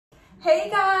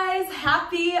Hey guys,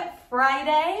 happy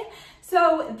Friday.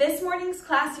 So this morning's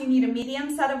class, you need a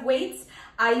medium set of weights.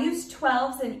 I used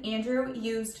 12s and Andrew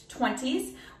used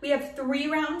 20s. We have 3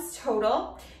 rounds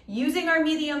total, using our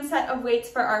medium set of weights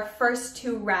for our first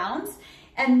 2 rounds,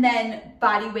 and then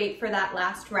body weight for that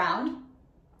last round.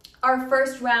 Our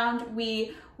first round,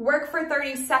 we work for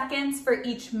 30 seconds for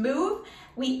each move.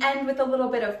 We end with a little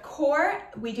bit of core,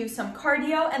 we do some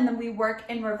cardio, and then we work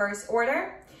in reverse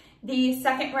order. The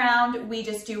second round, we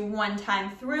just do 1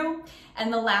 time through,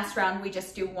 and the last round, we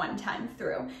just do 1 time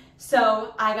through.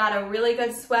 So I got a really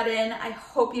good sweat in. I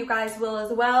hope you guys will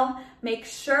as well. Make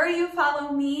sure you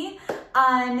follow me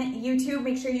on YouTube.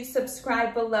 Make sure you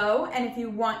subscribe below. And if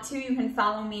you want to, you can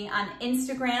follow me on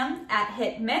Instagram at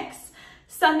HIITMix.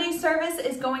 Sunday service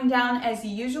is going down as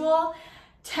usual,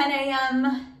 10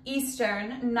 a.m.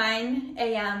 Eastern, 9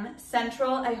 a.m.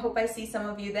 Central. I hope I see some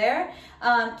of you there.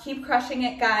 Keep crushing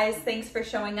it, guys. Thanks for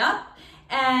showing up,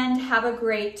 and have a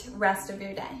great rest of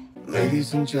your day.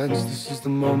 Ladies and gents, this is the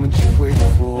moment you've waited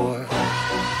for.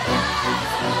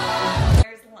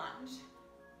 There's lunge.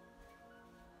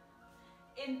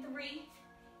 In 3,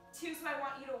 2, so I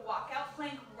want you to walk out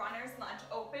plank, runner's lunge,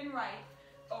 open right,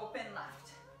 open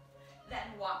left.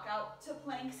 Then walk out to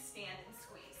plank, stand and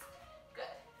squeeze.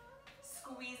 Good.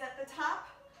 Squeeze at the top,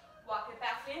 walk it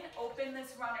back in, open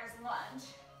this runner's lunge.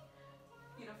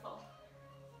 Beautiful.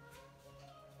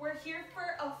 We're here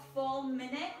for a full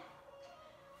minute.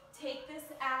 Take this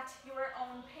at your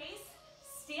own pace.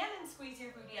 Stand and squeeze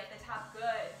your booty at the top.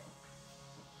 Good.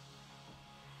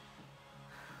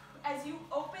 As you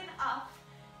open up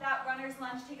that runner's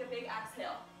lunge, take a big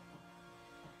exhale.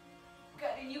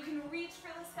 Good, and you can reach for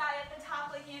the sky at the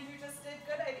top like Andrew just did.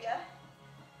 Good idea.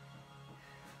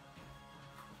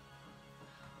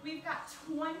 We've got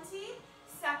 20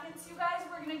 seconds, you guys.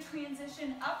 We're gonna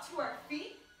transition up to our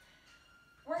feet.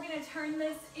 We're gonna turn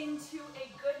this into a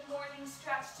good morning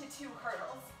stretch to 2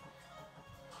 hurdles.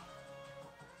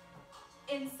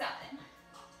 In 7.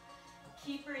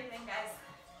 Keep breathing, guys.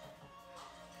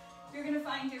 You're gonna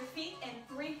find your feet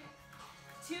in 3,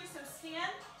 2, so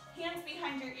stand. Hands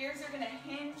behind your ears are gonna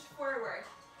hinge forward.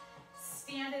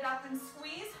 Stand it up and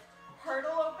squeeze.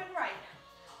 Hurdle open right.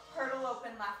 Hurdle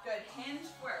open left. Good. Hinge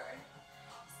forward.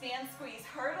 Stand, squeeze.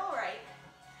 Hurdle right.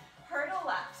 Hurdle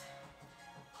left.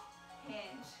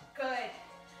 Hinge. Good.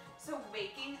 So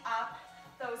waking up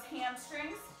those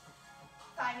hamstrings.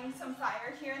 Finding some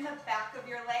fire here in the back of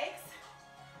your legs.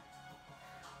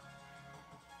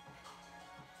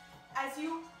 As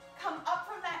you come up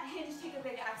from that hinge, take a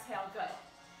big exhale. Good.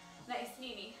 Nice,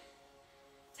 Mimi.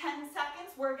 10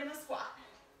 seconds, we're gonna squat.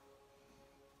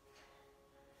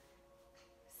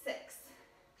 6,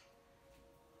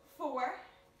 4,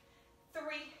 3,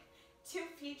 2,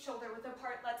 feet shoulder width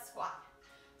apart, let's squat.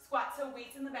 Squat, so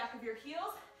weights in the back of your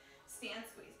heels. Stand,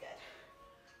 squeeze, good.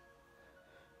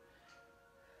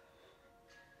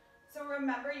 So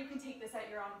remember, you can take this at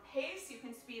your own pace. You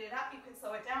can speed it up, you can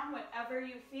slow it down, whatever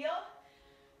you feel.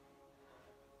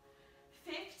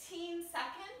 15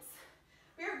 seconds.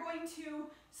 We are going to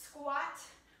squat,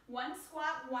 1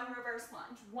 squat, 1 reverse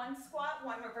lunge. 1 squat,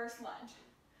 1 reverse lunge.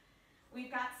 We've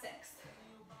got 6.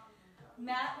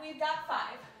 Matt, we've got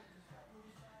 5,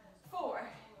 4,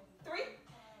 3,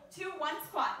 2, 1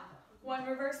 squat, 1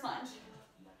 reverse lunge.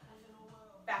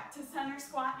 Back to center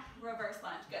squat, reverse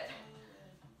lunge, good.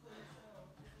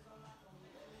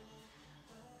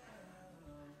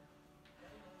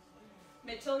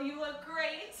 Mitchell, you look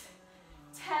great.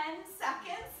 10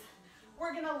 seconds.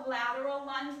 We're gonna lateral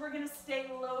lunge. We're gonna stay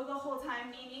low the whole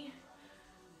time, Mimi.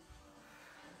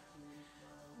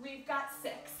 We've got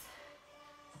 6,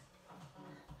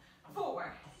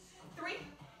 4, 3,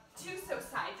 2, so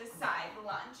side to side,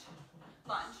 lunge,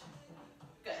 lunge.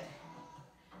 Good.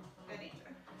 Good,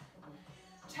 Andrew.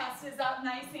 Chest is up,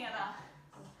 nice, Anna.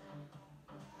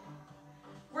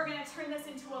 We're gonna turn this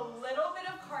into a little bit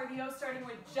of cardio, starting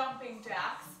with jumping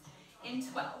jacks in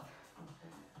 12.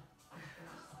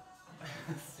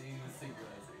 Seeing the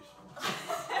synchronization.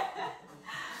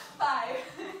 5,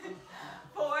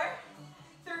 4,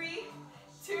 3,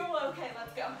 2, okay,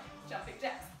 let's go. Jumping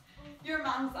jacks. Your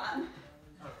mom's on.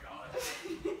 Oh God.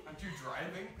 Aren't you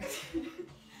driving?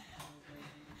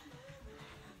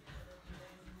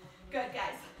 Good,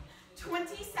 guys.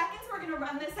 20 seconds, we're gonna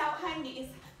run this out high knees.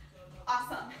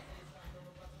 Awesome.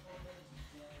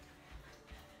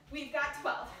 We've got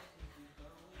 12.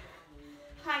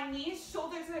 High knees,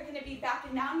 shoulders are gonna be back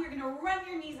and down. You're gonna run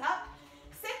your knees up.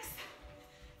 6,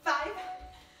 5,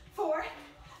 4,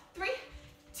 3,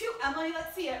 2. Emily,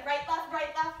 let's see it. Right, left,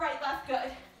 right, left, right, left.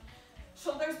 Good.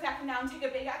 Shoulders back and down. Take a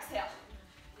big exhale.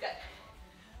 Good.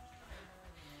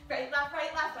 Right,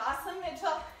 left. Awesome,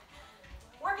 Mitchell.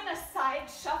 We're gonna side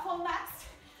shuffle next,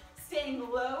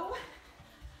 staying low.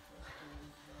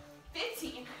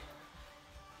 15.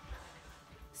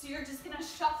 So you're just gonna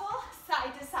shuffle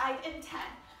side to side in 10.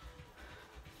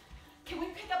 Can we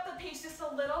pick up the pace just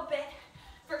a little bit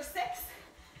for 6,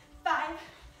 5,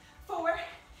 4,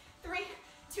 3,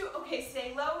 2. Okay,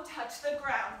 stay low, touch the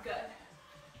ground. Good.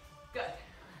 Good.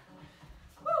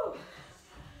 Woo.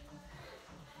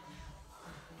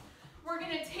 We're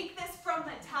gonna take this from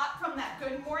the top, from that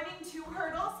good morning 2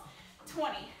 hurdles,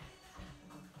 20.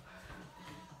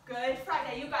 Good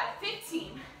Friday, you got it,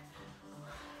 15.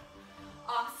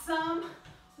 Awesome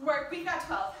work, we've got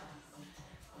 12.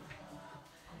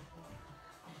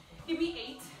 Give me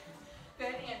 8.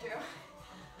 Good, Andrew.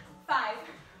 5,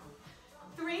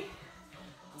 3,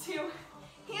 2,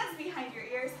 hands behind your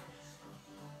ears.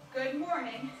 Good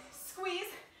morning.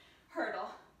 Squeeze, hurdle.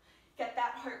 Get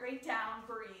that heart rate down,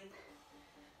 breathe.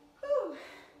 Whew.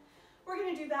 We're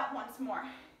gonna do that once more.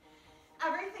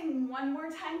 Everything one more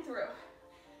time through.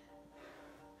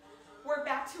 We're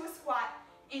back to a squat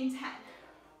in 10.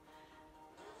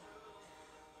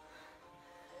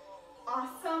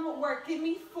 Awesome work. Give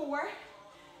me 4,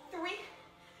 3,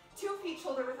 2 feet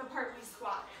shoulder width apart, we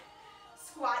squat.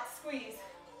 Squat, squeeze.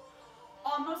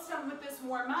 Almost done with this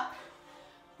warm up.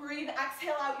 Breathe,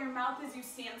 exhale out your mouth as you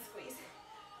stand squeeze.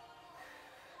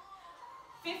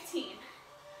 15.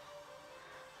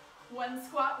 1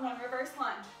 squat, 1 reverse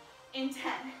lunge in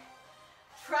 10.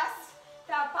 Trust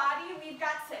that body, we've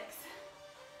got 6.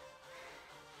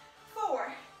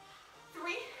 4,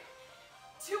 3,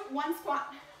 2, 1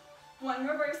 squat, 1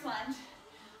 reverse lunge,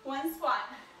 1 squat,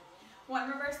 1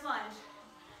 reverse lunge.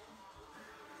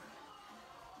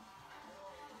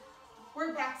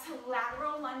 We're back to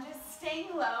lateral lunges,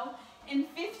 staying low in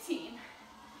 15.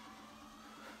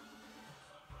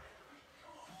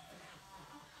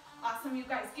 Awesome, you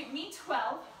guys. Give me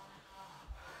 12.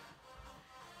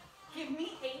 Give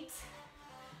me 8.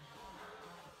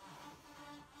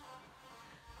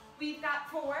 We've got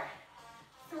 4,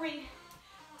 3,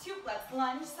 2. Let's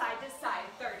lunge side to side,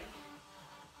 30.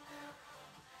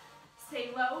 Stay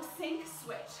low, sink,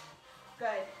 switch.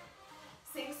 Good.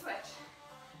 Sink, switch.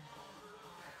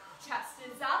 Chest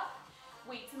is up,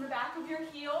 weights in the back of your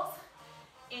heels,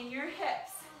 in your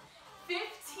hips. 15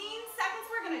 seconds,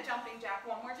 we're gonna jumping jack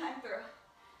one more time through.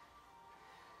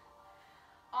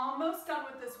 Almost done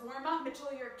with this warm up. Mitchell,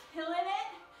 you're killing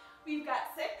it. We've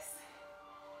got 6,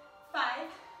 5,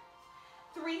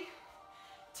 3,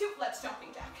 2, let's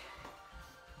jumping jack.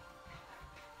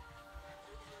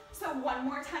 So one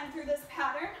more time through this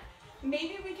pattern.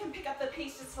 Maybe we can pick up the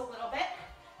pace just a little bit.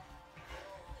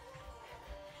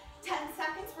 10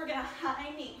 seconds, we're gonna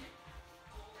high knee.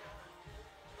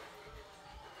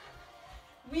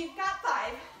 We've got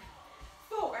 5,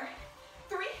 4,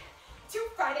 3, 2,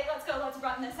 Friday, let's go, let's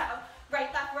run this out.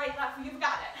 Right, left, you've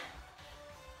got it.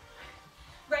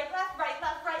 Right,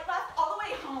 left, all the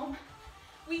way home.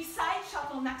 We side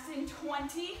shuffle next in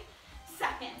 20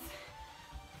 seconds.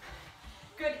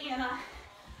 Good, Anna.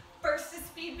 Burst of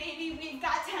speed, baby, we've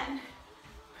got 10.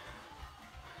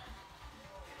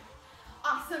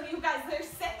 Awesome, you guys, there's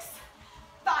 6,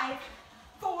 5,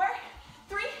 4,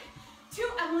 3, 2,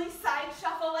 Emily, side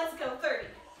shuffle, let's go, 30.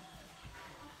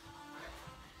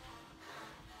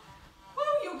 Woo,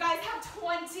 you guys have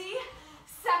 20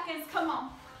 seconds, come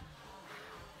on.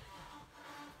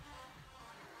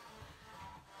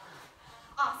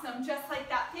 Awesome, just like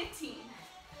that, 15.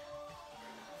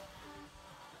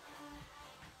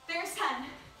 There's 10.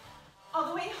 All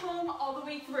the way home, all the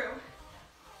way through.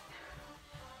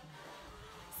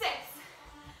 6.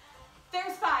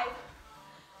 There's 5,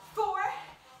 4,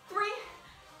 3,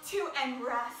 2, and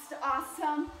rest.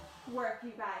 Awesome work,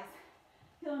 you guys.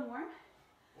 Feeling warm?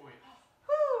 Oh, wait.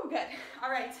 Woo, good. All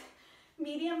right,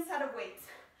 medium set of weights.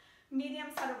 Medium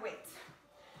set of weights.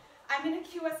 I'm gonna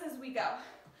cue us as we go.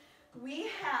 We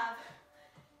have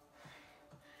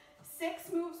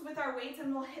 6 moves with our weights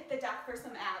and we'll hit the deck for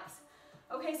some abs.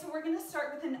 Okay, so we're gonna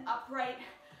start with an upright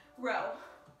row.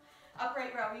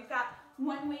 Upright row, you've got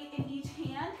 1 weight in each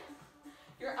hand.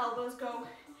 Your elbows go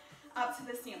up to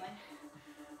the ceiling.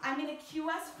 I'm gonna cue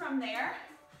us from there.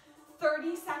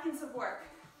 30 seconds of work.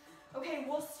 Okay,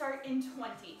 we'll start in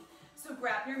 20. So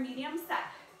grab your medium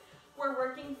set. We're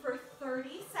working for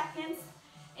 30 seconds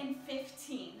in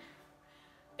 15.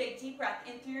 Big deep breath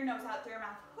in through your nose, out through your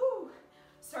mouth. Whew.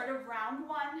 Start of round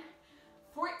 1,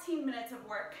 14 minutes of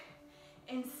work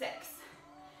in 6,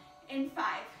 in 5,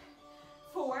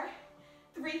 4,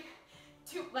 3,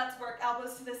 2, let's work,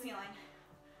 elbows to the ceiling.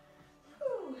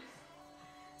 Whew.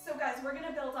 So guys, we're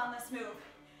gonna build on this move.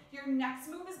 Your next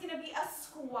move is gonna be a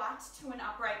squat to an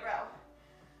upright row.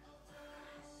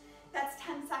 That's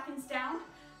 10 seconds down,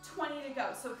 20 to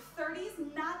go. So 30 is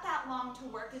not that long to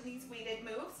work in these weighted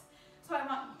moves. So I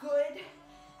want good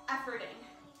efforting.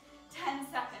 10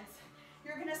 seconds.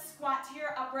 You're gonna squat to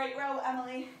your upright row,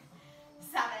 Emily.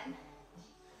 7.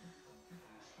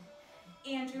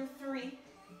 Andrew, 3.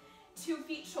 2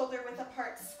 feet shoulder width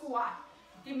apart, squat.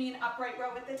 Give me an upright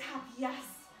row at the top, yes.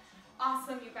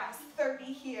 Awesome, you guys, 30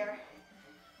 here.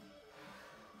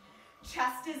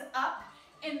 Chest is up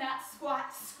in that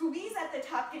squat, squeeze at the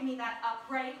top, give me that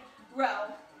upright row.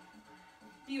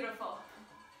 Beautiful.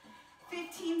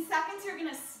 15 seconds, you're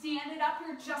gonna stand it up,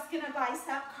 you're just gonna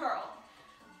bicep curl.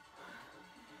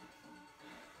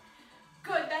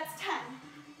 Good, that's 10.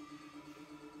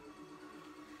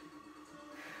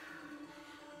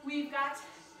 We've got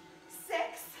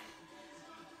 6,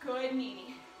 good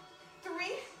knee.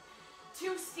 3,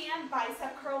 2, stand,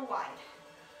 bicep curl wide,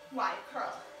 wide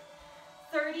curl.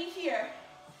 30 here.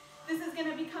 This is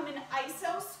gonna become an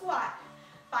iso squat,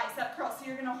 bicep curl. So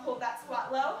you're gonna hold that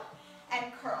squat low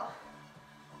and curl.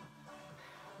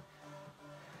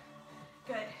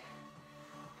 Good.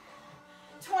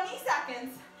 20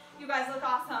 seconds. You guys look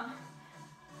awesome.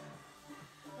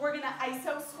 We're gonna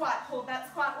iso squat, hold that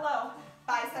squat low,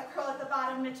 bicep curl at the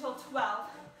bottom, Mitchell, 12.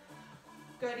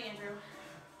 Good, Andrew.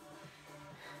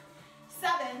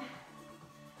 7,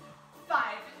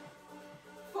 5,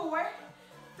 4,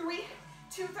 3,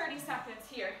 2, 30 seconds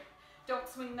here. Don't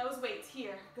swing those weights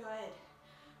here. Good,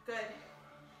 good,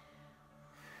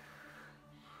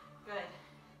 good.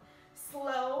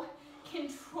 Slow,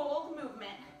 controlled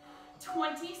movement.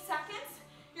 20 seconds,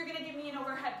 you're gonna give me an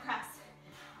overhead press.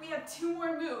 We have 2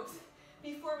 more moves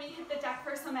before we hit the deck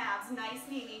for some abs. Nice,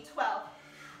 Nini, 12.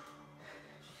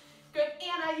 Good,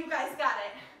 Anna, you guys got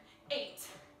it. 8.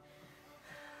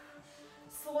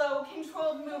 Slow,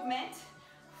 controlled movement.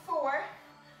 4,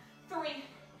 3,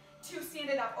 2, stand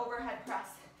it up, overhead press,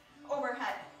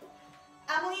 overhead.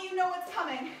 Emily, you know what's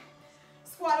coming.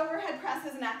 Squat overhead press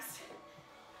is next.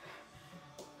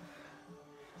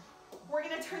 We're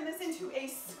gonna turn this into a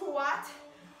squat,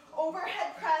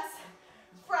 overhead press,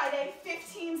 Friday,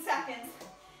 15 seconds.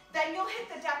 Then you'll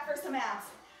hit the deck for some abs.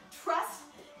 Trust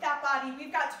that body,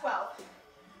 we've got 12.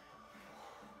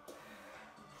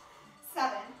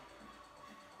 7,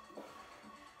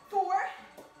 4,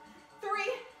 3,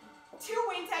 2,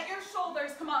 weights at your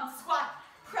shoulders. Come on, squat,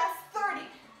 press 30.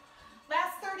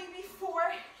 Last 30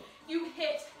 before you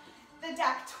hit the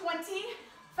deck.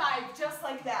 25, just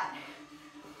like that.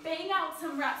 Bang out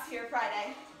some reps here,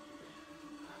 Friday.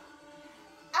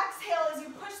 Exhale as you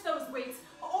push those weights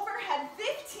overhead,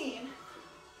 15.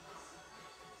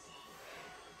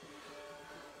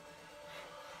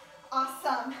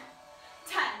 Awesome,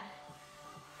 10.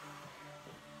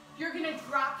 You're gonna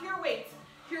drop your weights.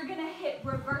 You're gonna hit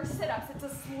reverse sit-ups. It's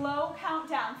a slow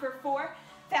countdown for 4,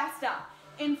 fast up.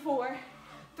 In 4,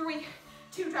 3,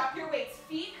 2, drop your weights.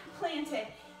 Feet planted,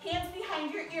 hands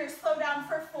behind your ears. Slow down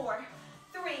for 4,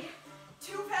 3,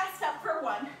 2, fast up for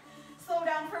 1. Slow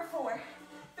down for 4,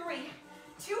 3,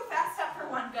 2, fast up for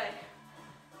 1, good.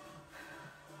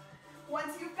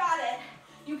 Once you've got it,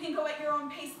 you can go at your own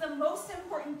pace. The most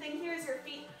important thing here is your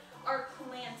feet are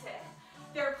planted.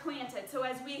 They're planted. So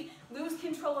as we lose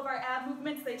control of our ab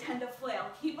movements, they tend to flail.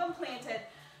 Keep them planted.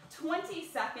 20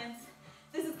 seconds.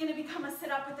 This is gonna become a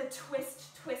sit-up with a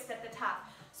twist at the top.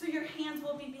 So your hands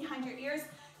will be behind your ears.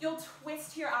 You'll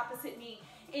twist to your opposite knee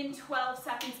in 12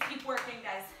 seconds. Keep working,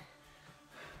 guys.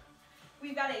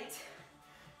 We've got 8.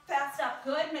 Fast up,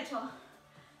 good, Mitchell.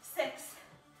 6.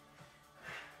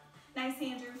 Nice,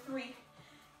 Andrew, 3,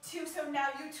 2, so now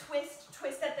you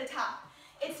twist at the top.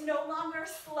 It's no longer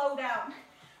slow down.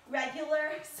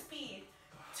 Regular speed.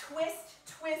 Twist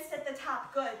at the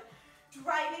top, good.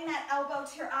 Driving that elbow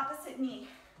to your opposite knee.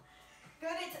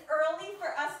 Good, it's early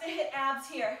for us to hit abs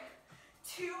here.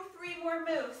 2, 3 more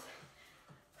moves.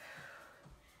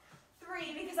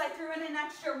 3, because I threw in an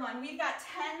extra one. We've got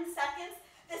 10 seconds.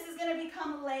 This is gonna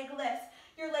become leg lifts.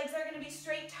 Your legs are gonna be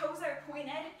straight, toes are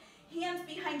pointed, hands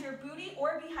behind your booty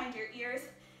or behind your ears.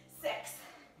 6.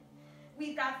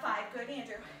 We've got 5, good,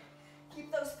 Andrew.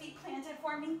 Keep those feet planted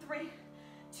for me. 3,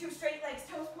 2, straight legs,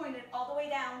 toes pointed, all the way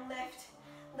down, lift.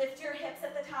 Lift your hips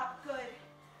at the top, good.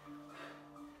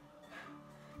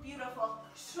 Beautiful.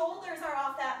 Shoulders are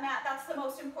off that mat, that's the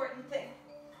most important thing.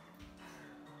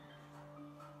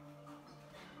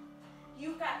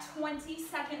 You've got 20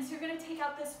 seconds. You're gonna take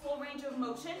out this full range of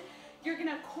motion. You're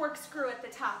gonna corkscrew at the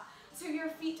top. So your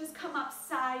feet just come up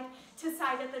side to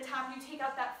side at the top. You take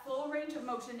out that full range of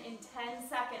motion in 10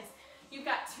 seconds. You've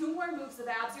got 2 more moves of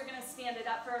abs. You're gonna stand it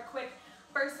up for a quick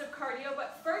burst of cardio,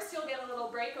 but first you'll get a little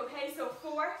break, okay? So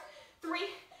 4, 3,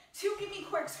 2, give me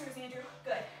corkscrews, Andrew.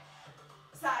 Good.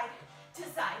 Side to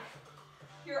side.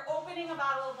 You're opening a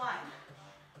bottle of wine.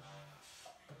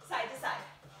 Side to side.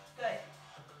 Good.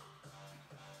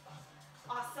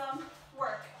 Awesome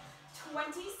work.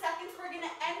 20 seconds. We're going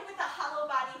to end with a hollow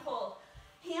body hold.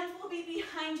 Hands will be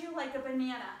behind you like a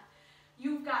banana.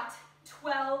 You've got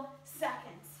 12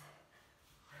 seconds.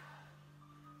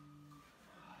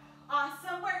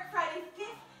 Awesome work, Friday.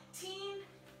 15.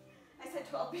 I said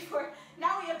 12 before.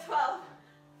 Now we have 12.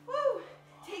 Woo!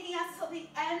 Taking us till the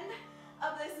end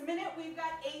of this minute. We've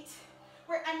got 8.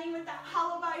 We're ending with that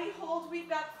hollow body hold. We've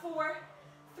got 4,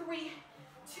 3,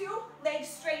 2. Legs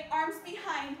straight, arms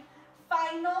behind.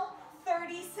 Final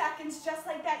 30 seconds, just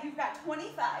like that. You've got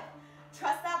 25.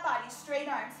 Trust that body. Straight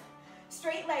arms,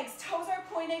 straight legs. Toes are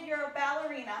pointed. You're a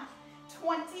ballerina.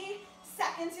 20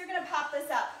 seconds. You're going to pop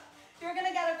this up. You're going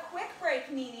to get a quick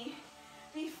break, Nini.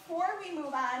 Before we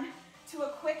move on to a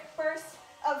quick burst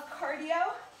of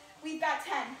cardio, we've got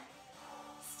 10.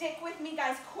 Stick with me,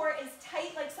 guys. Core is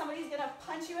tight, like somebody's going to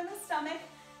punch you in the stomach.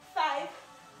 5,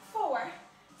 4,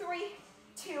 3,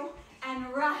 2,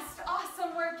 and rest.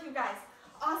 Awesome work, you guys.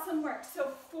 Awesome work.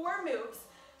 So 4 moves,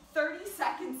 30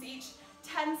 seconds each,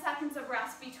 10 seconds of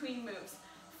rest between moves.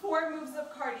 4 moves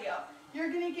of cardio.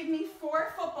 You're going to give me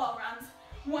 4 football runs,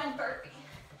 1 burpee.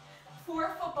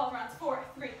 4 football runs, 4,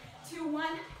 3, 2, 1,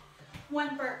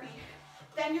 1 burpee.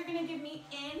 Then you're gonna give me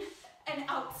in and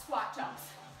out squat jumps.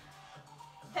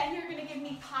 Then you're gonna give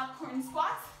me popcorn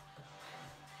squats.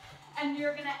 And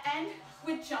you're gonna end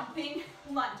with jumping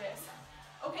lunges.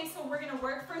 Okay, so we're gonna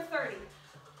work for 30,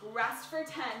 rest for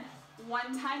 10.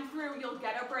 1 time through, you'll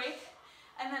get a break,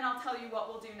 and then I'll tell you what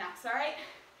we'll do next, all right?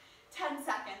 10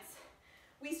 seconds.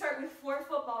 We start with 4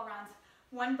 football runs,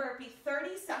 1 burpee,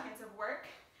 30 seconds of work.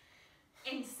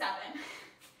 In 7,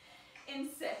 in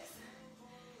 6,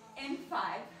 in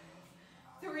 5,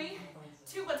 3,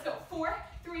 2, let's go. 4,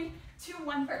 3, 2,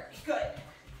 1 burpee. Good.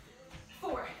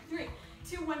 4, 3,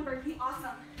 2, 1 burpee.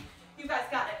 Awesome. You guys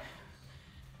got it.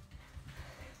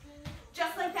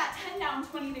 Just like that, 10 down,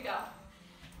 20 to go.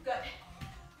 Good.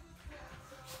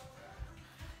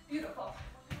 Beautiful.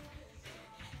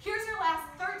 Here's your last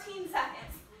 13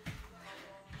 seconds.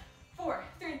 4,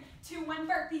 3, 2, 1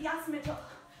 burpee. Yes, Mitchell.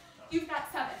 You've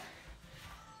got 7.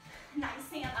 Nice,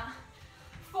 Anna.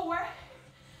 4,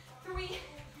 3,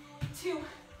 2,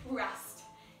 rest.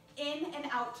 In and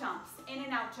out jumps, in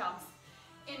and out jumps.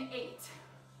 In 8,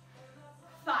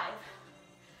 5,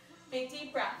 big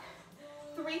deep breath.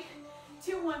 3,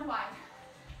 2, 1 wide.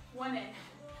 1 in.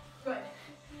 Good.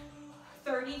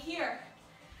 30 here.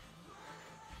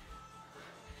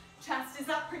 Chest is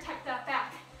up, protect that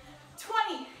back.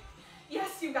 20.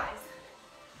 Yes, you guys.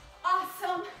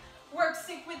 Awesome work,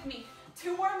 stick with me.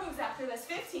 2 more moves after this,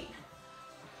 15.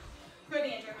 Good,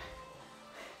 Andrew.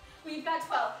 We've got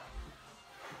 12.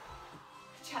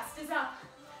 Chest is up.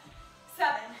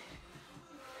 7,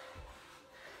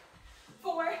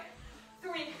 4,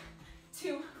 3,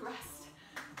 2, rest.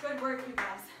 Good work, you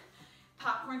guys.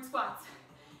 Popcorn squats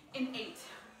in 8,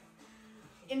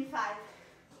 in 5,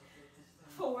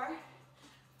 4,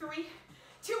 3,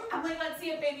 2. Emily, let's see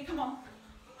it, baby, come on.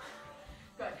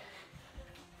 Good.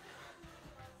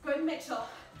 Good, Mitchell.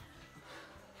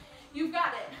 You've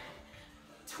got it.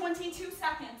 22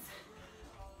 seconds.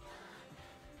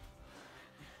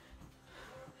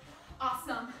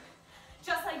 Awesome.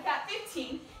 Just like that,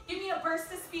 15. Give me a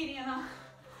burst of speed, Anna.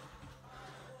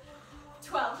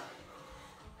 12.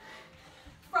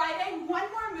 Friday, 1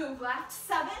 more move left.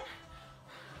 7,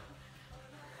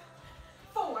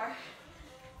 4,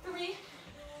 3,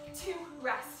 2,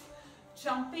 rest.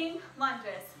 Jumping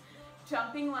lunges.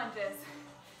 Jumping lunges.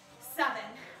 7.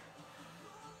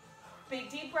 Big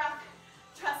deep breath.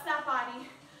 Trust that body.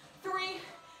 3,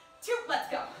 2, let's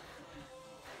go.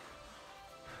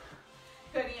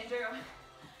 Good, Andrew.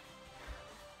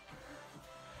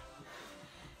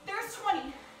 There's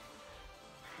 20.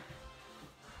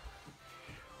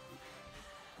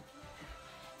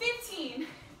 15.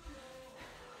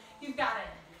 You've got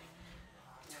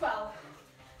it. 12.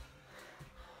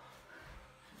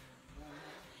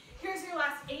 Here's your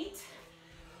last 8.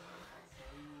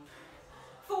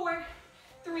 4,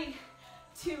 3,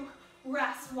 2,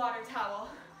 rest, water towel.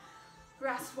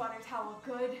 Rest, water towel.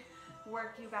 Good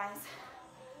work, you guys.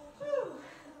 Whew.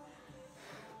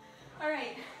 All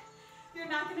right, you're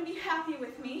not gonna be happy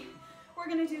with me. We're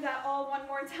gonna do that all 1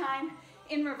 more time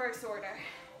in reverse order.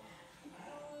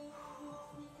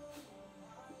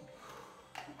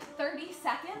 30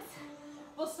 seconds.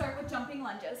 We'll start with jumping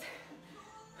lunges.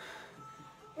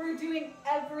 We're doing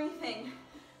everything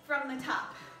from the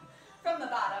top, from the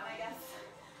bottom, I guess.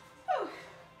 Whew.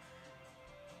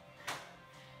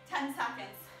 10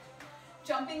 seconds.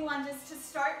 Jumping lunges to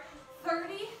start.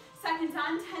 30 seconds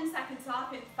on, 10 seconds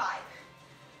off in 5,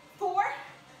 4,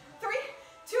 3,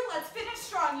 2. Let's finish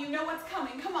strong. You know what's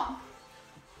coming. Come on.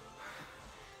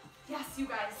 Yes, you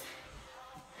guys.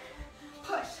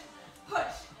 Push,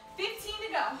 push. 15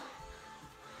 to go.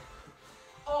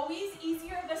 Always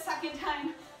easier the second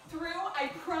time through,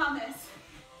 I promise.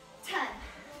 10.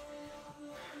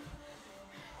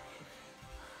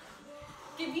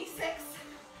 Give me 6,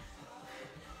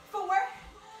 4,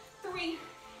 3,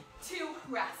 2,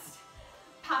 rest.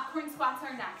 Popcorn squats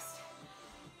are next.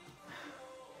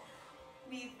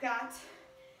 We've got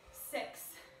 6,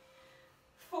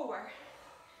 4,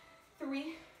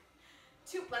 3,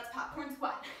 2. Let's popcorn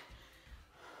squat.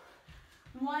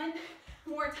 1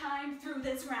 more time through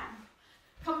this round.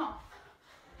 Come on.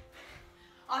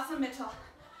 Awesome, Mitchell.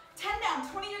 10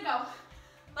 down, 20 to go.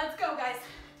 Let's go, guys.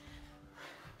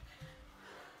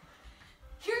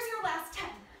 Here's your last 10.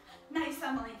 Nice,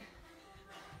 Emily.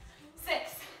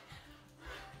 6.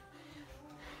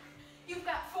 You've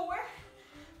got 4,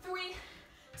 3,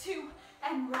 2,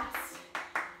 and rest.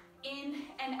 In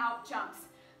and out jumps.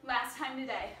 Last time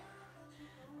today.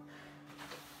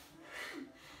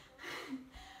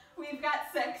 We've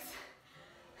got 6,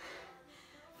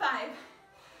 5,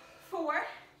 4,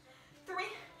 3,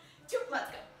 2.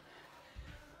 Let's go.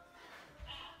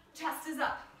 Chest is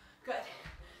up. Good.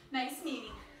 Nice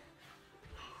kneading.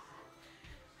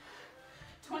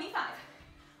 25.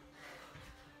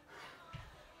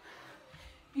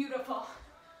 Beautiful.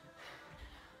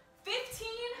 15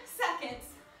 seconds.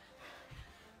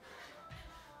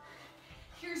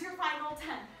 Here's your final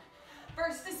 10.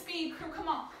 Burst the speed, crew, come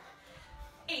on.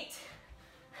 8.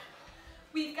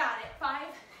 We've got it. 5,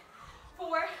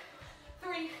 4,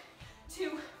 3,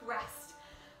 2, rest.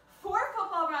 4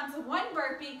 football runs, 1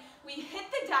 burpee. We hit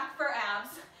the deck for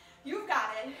abs. You've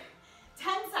got it.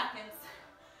 10 seconds.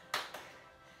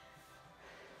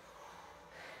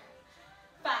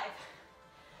 5,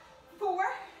 4,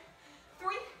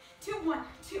 3, 2, 1,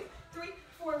 2, 3,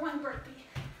 4, 1 burpee.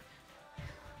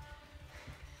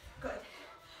 Good,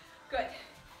 good.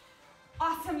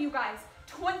 Awesome, you guys.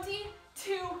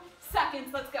 22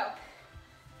 seconds, let's go.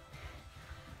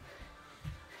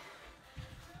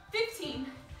 15.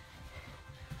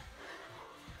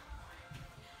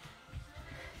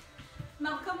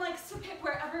 Malcolm likes to pick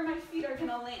wherever my feet are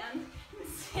gonna land.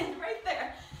 Stand right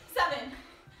there. 7.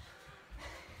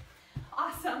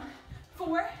 Awesome.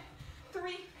 4,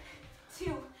 3,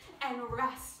 2, and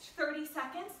rest. 30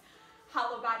 seconds.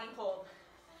 Hollow body hold.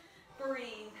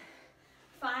 Breathe.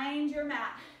 Find your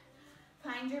mat.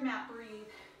 Find your mat, breathe.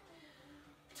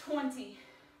 20.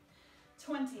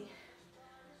 20.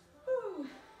 Woo.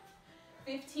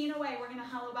 15 away. We're gonna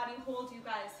hollow body hold, you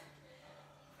guys.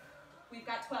 We've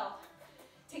got 12.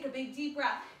 Take a big deep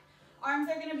breath. Arms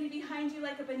are gonna be behind you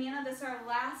like a banana. This is our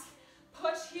last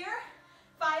push here.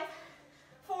 5,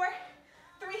 4,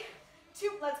 3,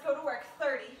 2. Let's go to work.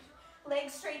 30.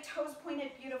 Legs straight, toes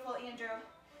pointed. Beautiful, Andrew.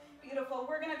 Beautiful.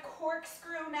 We're gonna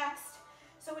corkscrew next.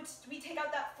 So we take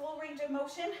out that full range of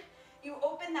motion. You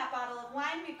open that bottle of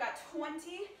wine. We've got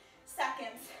 20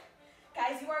 seconds.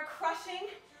 Guys, you are crushing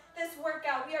this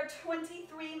workout. We are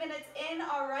 23 minutes in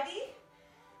already.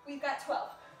 We've got 12.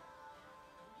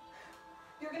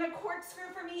 You're gonna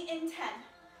corkscrew for me in 10,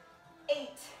 8.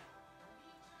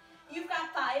 You've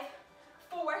got 5,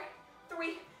 4,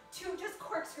 3, 2. Just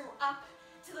corkscrew up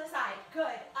to the side.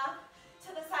 Good. Up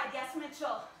to the side. Yes,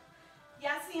 Mitchell.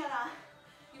 Yes, Anna.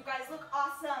 You guys look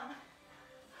awesome.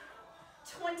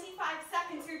 25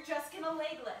 seconds. You're just gonna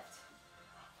leg lift.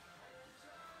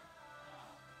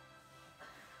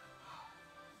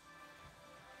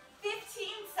 15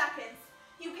 seconds.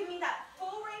 You give me that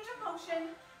full range of motion.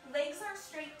 Legs are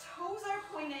straight, toes are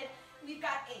pointed. We've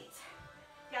got 8.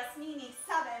 Yes, Nini.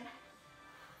 7,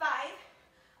 5.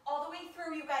 All the way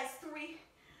through, you guys. 3,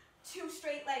 2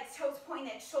 straight legs, toes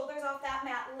pointed, shoulders off that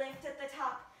mat, lift at the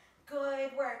top.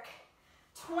 Good work.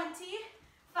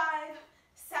 25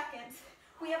 seconds.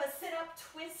 We have a sit-up,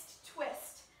 twist,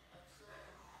 twist.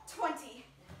 20.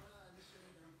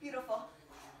 Beautiful.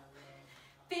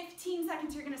 15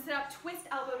 seconds, you're gonna sit up, twist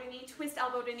elbow to knee, twist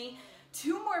elbow to knee.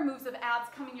 2 more moves of abs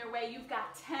coming your way. You've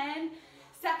got 10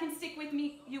 seconds. Stick with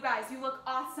me, you guys. You look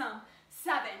awesome.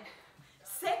 7,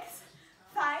 6,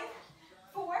 5,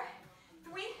 4,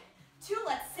 3, 2.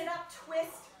 Let's sit up,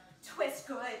 twist, twist.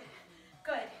 Good,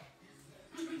 good.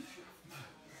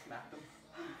 Smack them.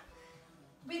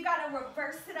 We've got a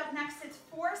reverse sit up next. It's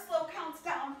 4 slow counts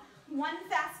down, 1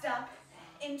 fast up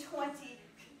in 20.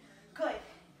 Good.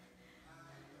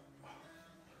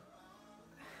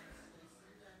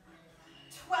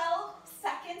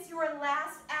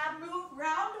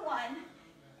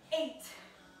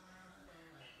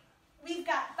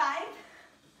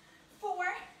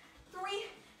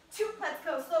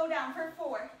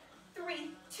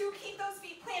 2, keep those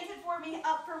feet planted for me,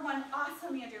 up for 1,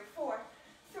 awesome, Andrew, 4,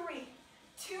 3,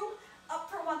 2, up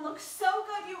for 1, looks so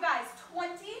good, you guys,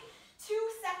 22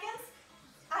 seconds.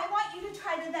 I want you to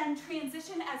try to then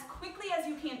transition as quickly as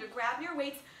you can to grab your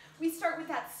weights. We start with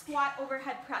that squat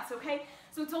overhead press, okay?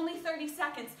 So it's only 30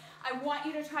 seconds. I want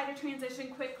you to try to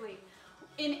transition quickly.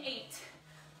 In 8,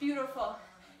 beautiful.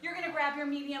 You're gonna grab your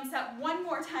medium set one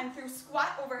more time through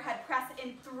squat overhead press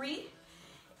in 3,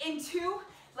 in 2,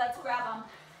 let's grab them.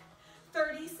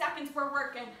 30 seconds, we're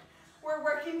working. We're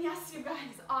working, yes, you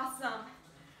guys, awesome.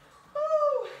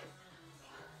 Woo!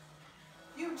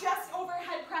 You just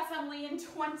overhead press, Emily, in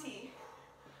 20.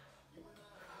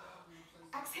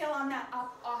 Exhale on that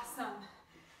up, awesome.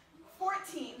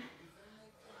 14.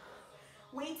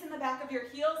 Weights in the back of your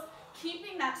heels,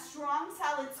 keeping that strong,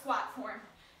 solid squat form.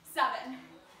 7,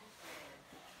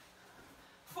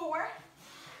 4,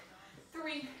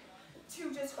 3,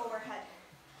 2, just overhead.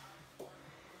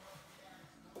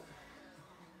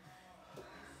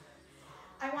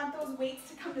 I want those weights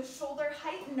to come to shoulder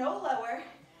height, no lower.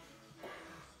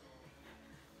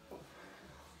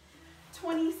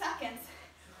 20 seconds.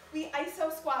 We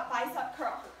iso squat, bicep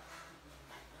curl.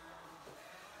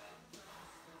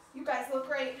 You guys look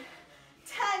great.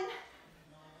 10,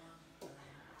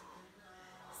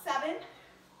 7,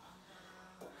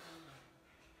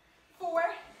 4,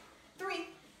 3,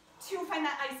 2, find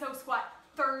that iso squat.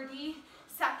 30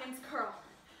 seconds, curl.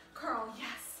 Curl,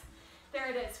 yes. There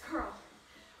it is, curl.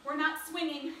 We're not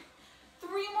swinging.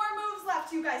 3 more moves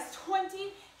left, you guys.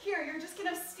 20. Here, you're just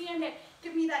gonna stand it.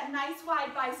 Give me that nice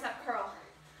wide bicep curl.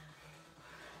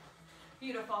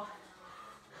 Beautiful.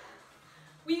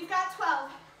 We've got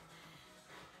 12.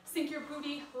 Sink your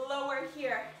booty lower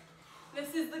here.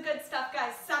 This is the good stuff,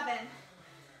 guys. 7,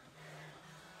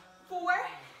 4,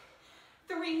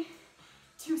 3,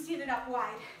 2, stand it up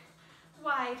wide.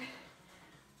 Wide.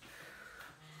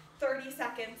 30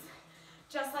 seconds.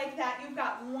 Just like that, you've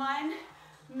got 1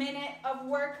 minute of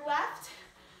work left.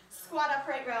 Squat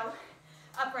upright row,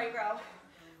 upright row.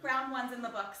 Round 1's in the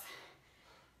books.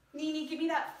 Nini, give me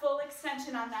that full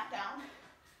extension on that down.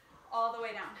 All the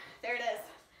way down. There it is.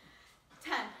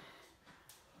 10.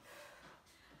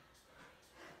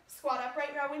 Squat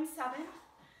upright row in 7.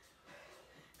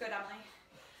 Good, Emily.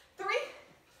 3,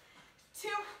 2,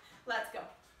 let's go.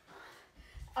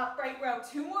 Upright row,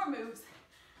 2 more moves.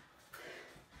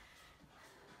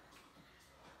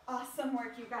 Awesome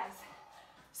work, you guys.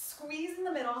 Squeeze in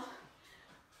the middle.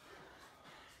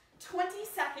 20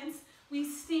 seconds. We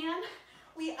stand,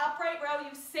 we upright row.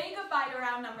 You say goodbye to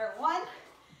round number 1.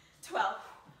 12.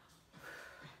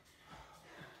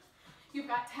 You've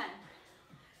got 10.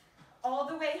 All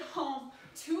the way home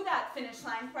to that finish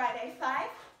line Friday. 5,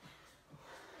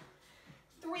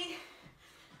 3,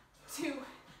 2,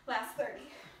 last 30.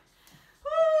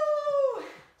 Woo!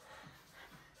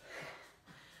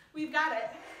 We've got it.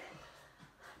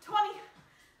 20.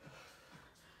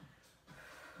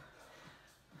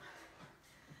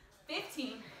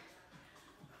 15.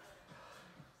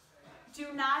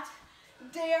 Do not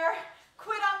dare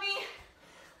quit on me.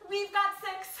 We've got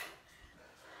 6,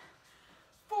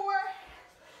 4,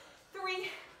 3,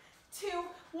 2,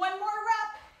 1 more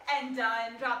rep, and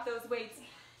done. Drop those weights.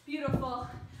 Beautiful.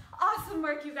 Awesome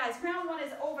work, you guys. Round 1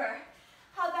 is over.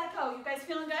 How'd that go? You guys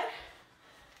feeling good?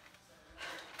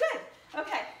 Good.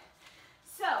 Okay.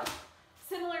 So,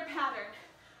 similar pattern.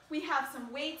 We have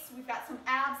some weights, we've got some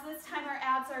abs. This time our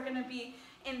abs are gonna be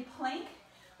in plank.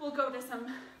 We'll go to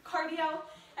some cardio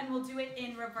and we'll do it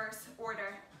in reverse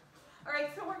order. All right,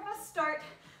 so we're gonna start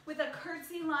with a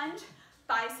curtsy lunge,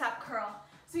 bicep curl.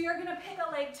 So you're gonna pick a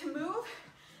leg to move.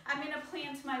 I'm gonna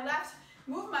plan to my left,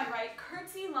 move my right,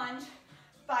 curtsy lunge,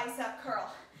 bicep curl.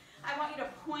 I want you to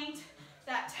point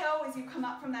that toe as you come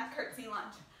up from that curtsy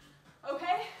lunge.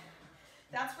 Okay?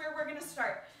 That's where we're gonna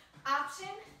start. Option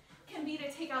can be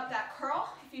to take out that curl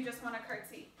if you just want to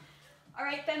curtsy. All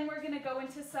right, then we're gonna go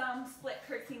into some split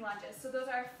curtsy lunges. So those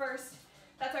are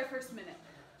that's our first minute.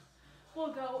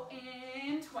 We'll go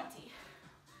in 20.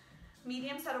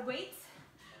 Medium set of weights.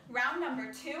 Round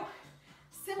number 2,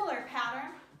 similar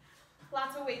pattern.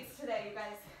 Lots of weights today, you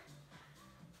guys.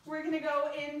 We're gonna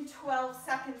go in 12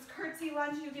 seconds. Curtsy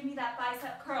lunge, you give me that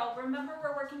bicep curl. Remember,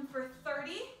 we're working for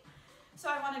 30, so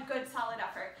I want a good solid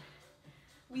effort.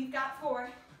 We've got 4,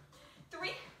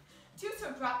 3, 2,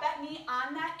 so drop that knee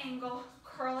on that angle,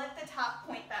 curl at the top,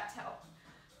 point that toe.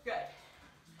 Good.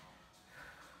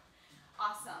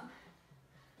 Awesome.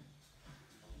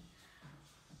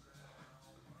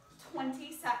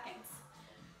 20 seconds.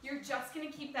 You're just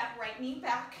gonna keep that right knee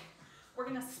back. We're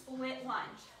gonna split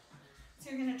lunge. So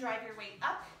you're gonna drive your weight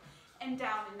up and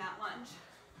down in that lunge.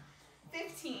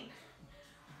 15.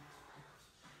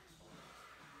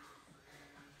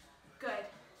 Good.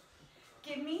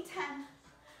 Give me 10.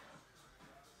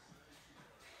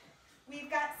 We've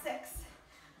got 6.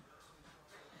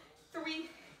 3,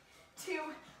 2,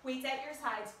 weights at your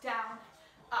sides, down,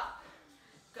 up.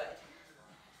 Good.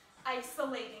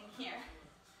 Isolating here.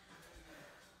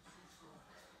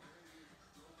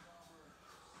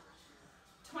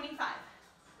 25.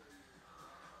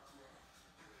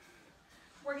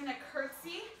 We're gonna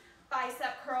curtsy,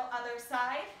 bicep curl other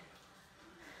side.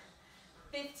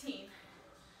 15.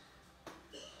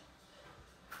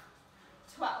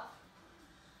 12.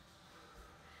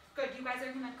 Good, you guys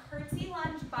are gonna curtsy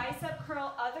lunge, bicep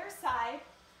curl other side.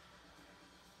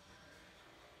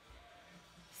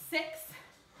 6,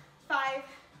 5,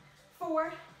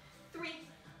 4, 3,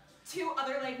 2,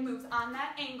 other leg moves on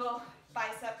that angle,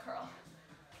 bicep curl.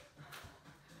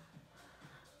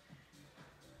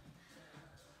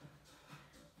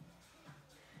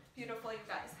 Beautiful, you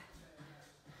guys.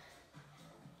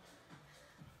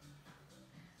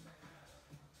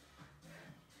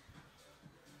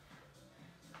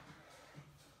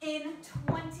 In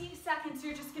 20 seconds,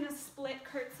 you're just gonna split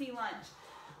curtsy lunge.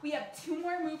 We have 2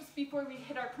 more moves before we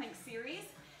hit our plank series.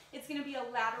 It's gonna be a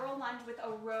lateral lunge with a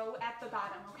row at the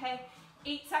bottom, okay?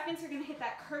 8 seconds, you're gonna hit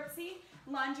that curtsy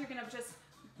lunge. You're gonna just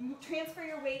transfer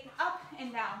your weight up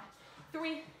and down.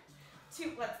 3,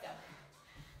 2, let's go.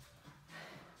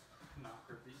 Not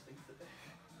grip these things today.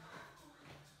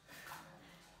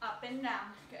 Up and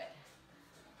down, good.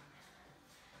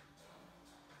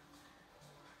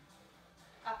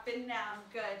 Up and down,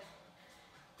 good.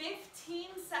 15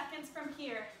 seconds from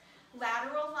here,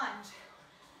 lateral lunge.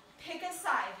 Pick a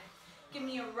side. Give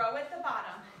me a row at the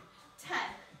bottom. 10.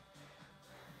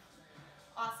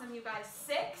 Awesome, you guys.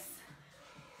 6,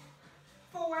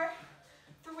 4,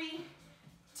 3,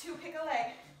 2, pick a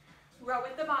leg. Row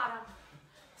at the bottom.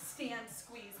 Stand,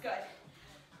 squeeze, good.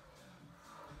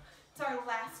 It's our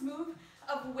last move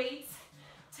of weights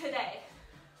today.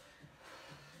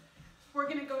 We're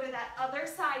gonna go to that other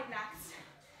side next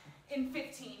in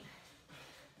 15.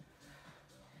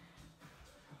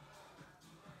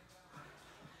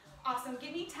 Awesome,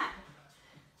 give me 10.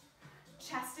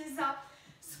 Chest is up,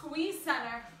 squeeze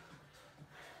center.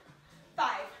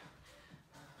 5,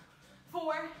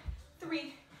 4,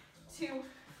 3, 2,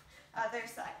 other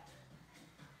side.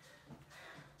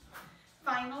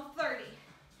 Final 30.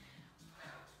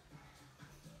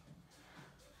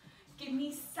 Give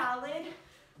me solid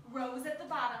rows at the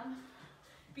bottom.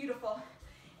 Beautiful.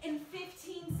 In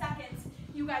 15 seconds,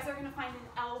 you guys are gonna find an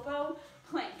elbow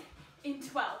plank. In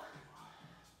 12.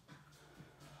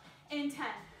 In 10.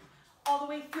 All the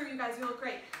way through, you guys, you look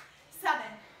great. 7,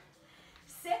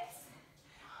 6,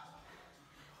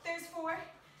 there's 4,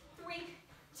 3,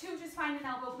 2, just find an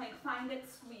elbow plank. Find it,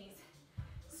 squeeze,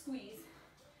 squeeze.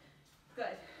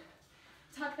 Good.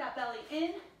 Tuck that belly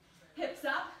in, hips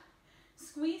up,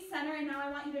 squeeze center, and now I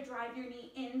want you to drive your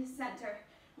knee in center.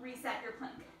 Reset your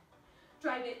plank.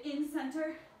 Drive it in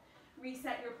center,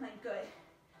 reset your plank. Good.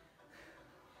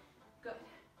 Good.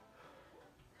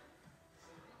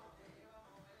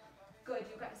 Good,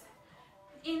 you guys.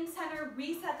 In center,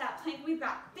 reset that plank. We've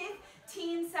got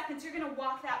 15 seconds. You're gonna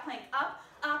walk that plank up,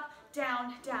 up,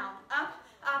 down, down, up,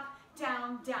 up,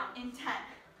 down, down in 10.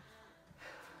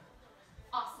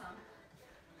 Awesome.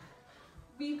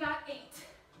 We've got 8.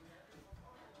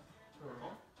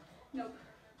 Nope.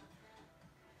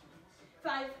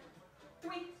 5,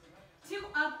 3, 2,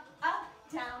 up, up,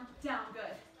 down, down,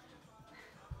 good.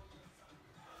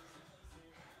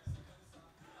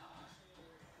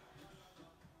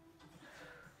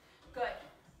 Good.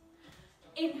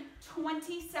 In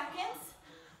 20 seconds,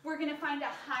 we're gonna find a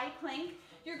high plank.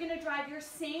 You're gonna drive your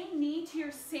same knee to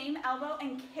your same elbow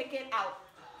and kick it out.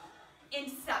 In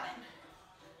 7.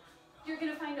 You're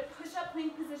gonna find a push-up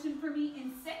plank position for me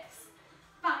in 6,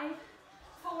 5,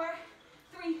 4,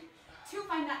 3, 2,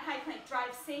 find that high plank.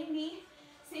 Drive same knee,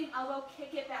 same elbow,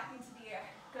 kick it back into the air.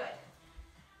 Good.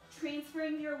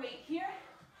 Transferring your weight here.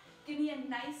 Give me a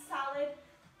nice, solid,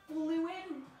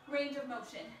 fluid range of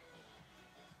motion.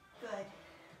 Good.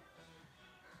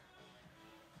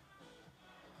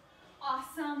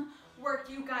 Awesome work,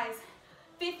 you guys.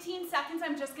 15 seconds,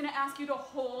 I'm just gonna ask you to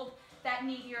hold that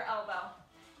knee to your elbow.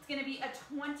 It's gonna be a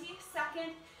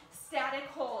 20-second static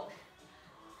hold.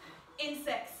 In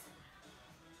 6,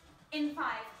 in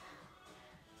 5,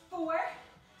 4,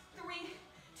 3,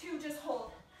 2, just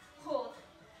hold, hold.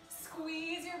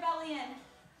 Squeeze your belly in.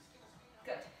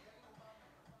 Good.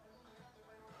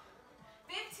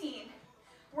 15,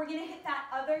 we're gonna hit that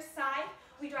other side.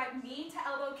 We drive knee to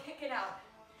elbow, kick it out.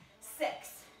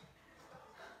 6,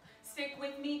 stay Stick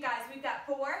with me, guys. We've got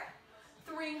 4,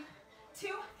 3, 2,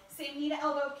 same knee to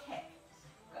elbow, kick.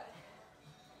 Good.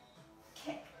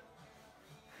 Kick.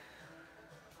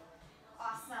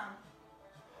 Awesome.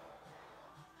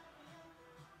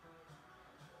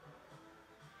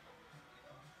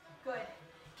 Good.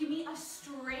 Give me a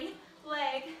straight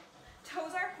leg.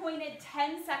 Toes are pointed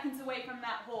 10 seconds away from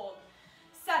that hold.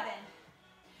 7.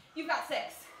 You've got 6.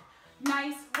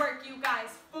 Nice work, you guys.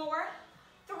 4,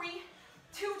 3,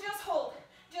 2, just hold.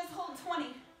 Just hold 20.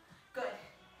 Good.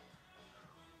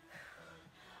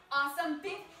 Awesome.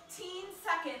 15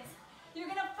 seconds. You're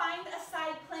gonna find a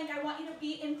side plank. I want you to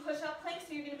be in push-up plank,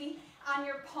 so you're gonna be on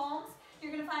your palms.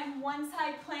 You're gonna find one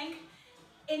side plank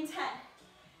in 10.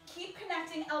 Keep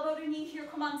connecting elbow to knee here.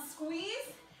 Come on,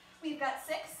 squeeze. We've got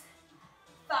 6,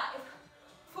 5,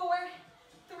 4,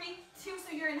 3, 2.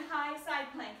 So you're in high side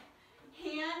plank.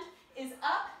 Hand is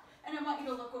up, and I want you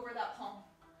to look over that palm.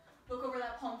 Look over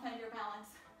that palm, find your balance.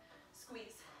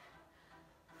 Squeeze.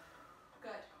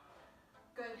 Good.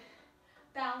 Good.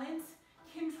 Balance,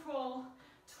 control.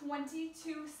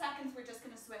 22 seconds. We're just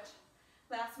gonna switch.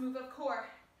 Last move of core.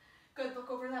 Good. Look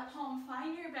over that palm.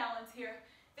 Find your balance here.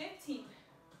 15.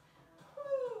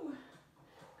 Woo.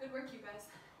 Good work, you guys.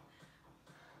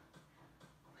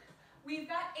 We've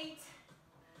got 8.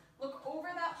 Look over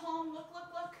that palm. Look,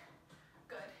 look, look.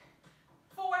 Good.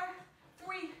 4,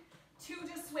 3, 2,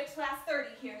 just switch. Last 30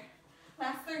 here.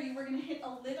 Last 30, we're gonna hit a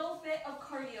little bit of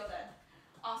cardio then.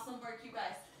 Awesome work, you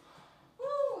guys.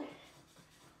 Woo!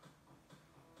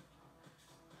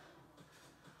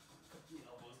 The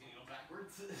elbow's gonna go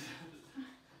backwards.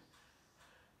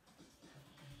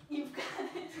 You've got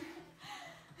it.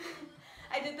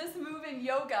 I did this move in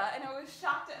yoga and I was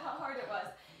shocked at how hard it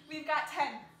was. We've got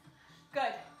 10.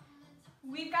 Good.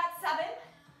 We've got 7,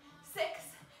 6,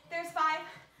 there's 5,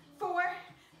 4,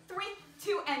 3,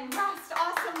 2, and rest.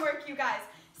 Awesome work, you guys.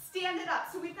 Stand it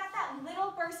up. So we've got that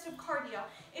little burst of cardio.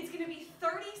 It's gonna be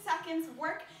 30 seconds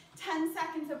work, 10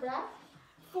 seconds of breath,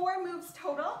 4 moves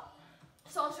total.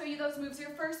 So I'll show you those moves.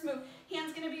 Your first move,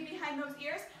 hands gonna be behind those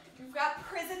ears. You've got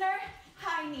prisoner,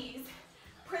 high knees.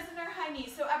 Prisoner, high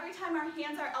knees. So every time our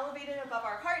hands are elevated above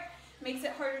our heart, makes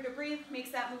it harder to breathe,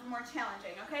 makes that move more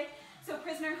challenging, okay? So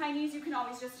prisoner, high knees, you can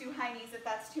always just do high knees if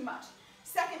that's too much.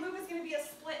 Second move is gonna be a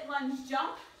split lunge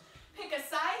jump. Pick a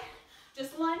side,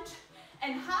 just lunge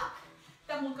and hop.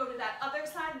 Then we'll go to that other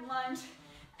side, lunge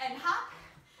and hop.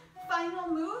 Final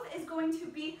move is going to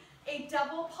be a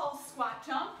double pulse squat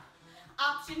jump.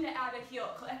 Option to add a heel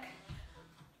click.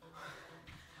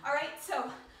 All right, so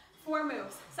 4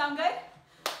 moves. Sound good?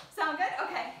 Sound good?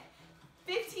 Okay.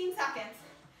 15 seconds.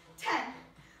 10.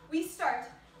 We start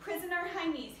prisoner high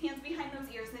knees, hands behind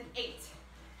those ears, and 8.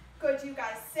 Good, you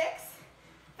guys. 6,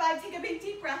 5, take a big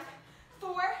deep breath.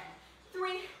 4,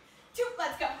 3, 2,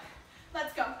 let's go.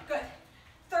 Let's go. Good.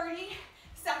 30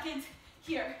 seconds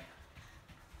here.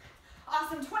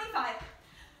 Awesome. 25.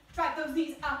 Drive those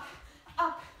knees up,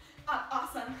 up, up.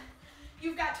 Awesome.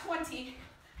 You've got 20.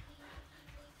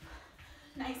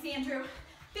 Nice, Andrew.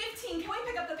 15. Can we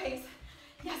pick up the pace?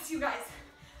 Yes, you guys.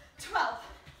 12.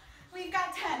 We've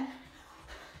got 10.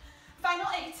 Final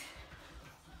 8.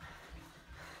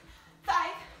 5,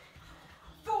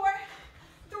 4,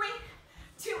 3,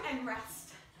 2, and rest.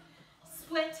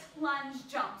 Split lunge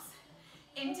jumps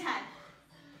in 10.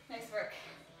 Nice work.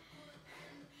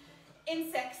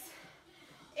 In 6,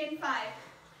 in 5.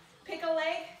 Pick a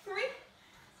leg, 3,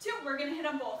 2, we're gonna hit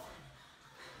them both.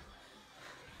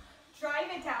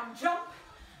 Drive it down, jump,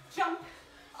 jump.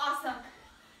 Awesome.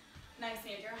 Nice,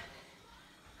 Andrew.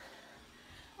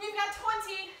 We've got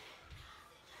 20.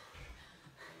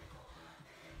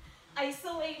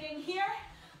 Isolating here.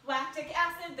 Lactic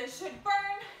acid, this should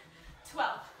burn.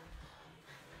 12.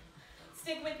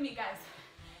 Stick with me, guys.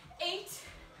 8,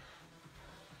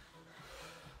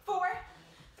 4,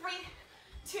 3,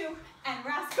 2, and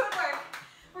rest. Good work.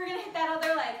 We're gonna hit that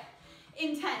other leg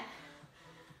in 10.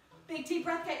 Big deep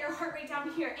breath, get your heart rate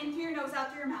down here, in through your nose,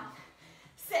 out through your mouth.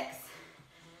 6,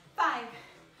 5,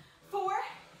 4,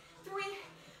 3,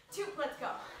 2, let's go.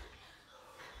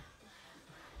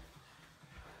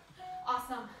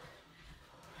 Awesome.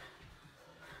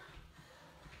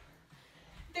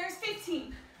 There's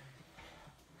 15.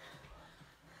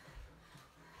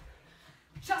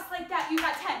 Just like that, you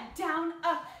got 10. Down,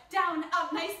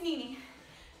 up, nice knee.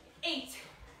 8.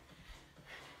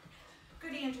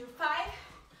 Good, Andrew. 5,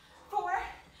 4,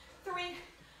 3,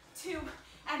 2,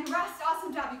 and rest.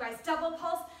 Awesome job, you guys. Double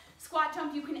pulse, squat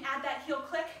jump. You can add that heel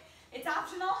click. It's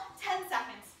optional, 10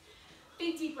 seconds.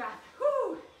 Big deep breath.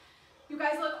 Woo! You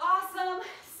guys look awesome.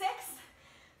 6,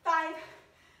 5,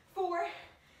 4,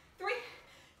 3,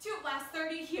 2, last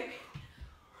 30 here.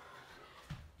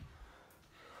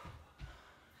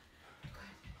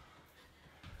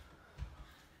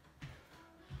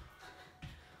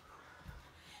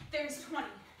 There's 20.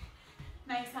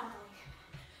 Nice, Emily.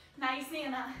 Nice,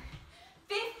 Anna.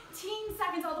 15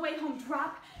 seconds all the way home.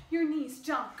 Drop your knees,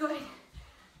 jump, good.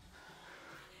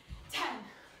 10,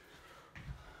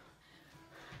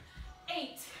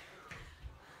 8,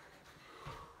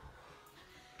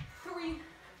 3,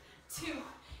 2,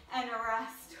 and a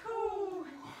rest. Whew.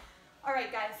 All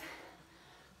right, guys,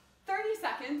 30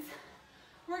 seconds.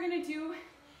 We're gonna do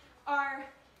our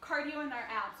cardio and our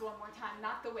abs one more time,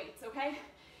 not the weights, okay?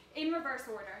 In reverse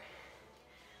order.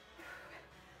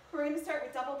 We're gonna start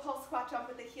with double pulse squat jump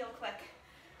with a heel click.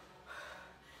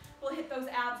 We'll hit those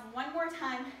abs one more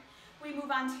time. We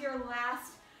move on to your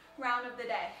last round of the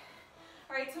day.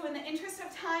 All right, so in the interest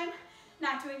of time,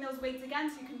 not doing those weights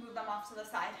again so you can move them off to the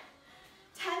side.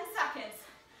 10 seconds.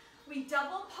 We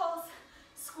double pulse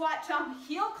squat jump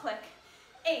heel click.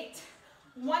 8,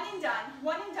 1 and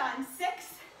done,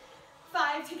 6,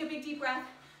 5, take a big deep breath,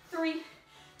 3,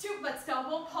 2, let's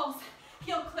double pulse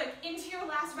heel click into your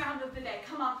last round of the day.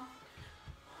 Come on.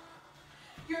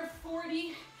 You're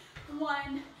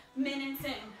 41 minutes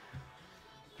in.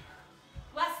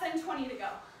 Less than 20 to go.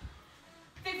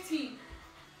 15.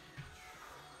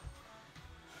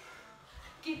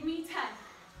 Give me 10.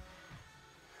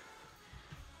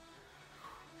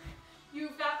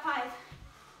 You've got 5,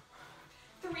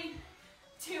 3,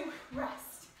 2,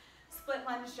 rest. Split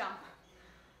lunge jump.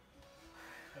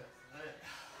 That's it.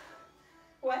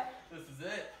 What? This is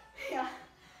it. Yeah.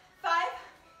 5,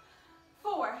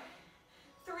 4,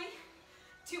 3,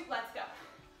 2, let's go.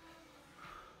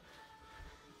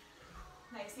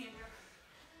 Nice, Andrew.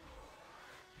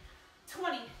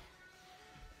 20.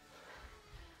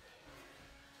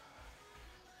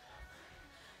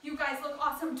 You guys look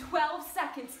awesome. 12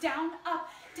 seconds. Down,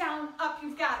 up,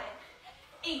 you've got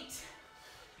it. 8,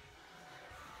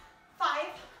 5,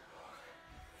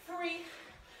 3,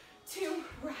 2,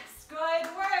 rest. Good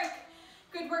work.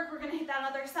 Good work. We're gonna hit that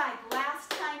other side.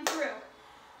 Last time through.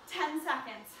 10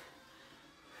 seconds.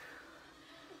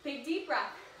 Big deep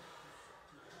breath.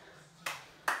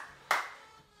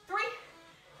 3,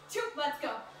 2, let's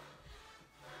go.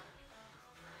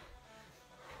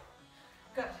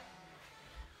 Good.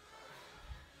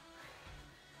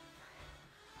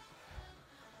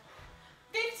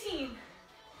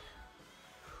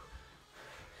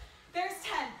 There's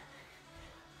 10.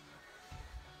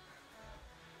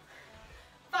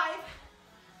 5,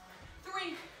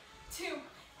 3, 2,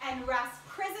 and rest.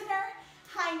 Prisoner,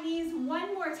 high knees,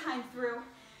 one more time through.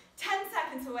 10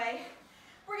 seconds away.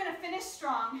 We're gonna finish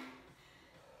strong.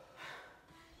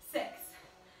 6,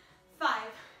 5,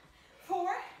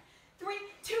 4, 3,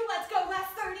 2, let's go.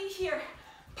 Last 30 here.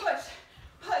 Push,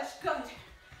 push, good.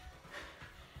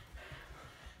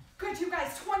 Good, you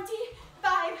guys,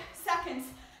 25 seconds.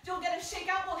 You'll get a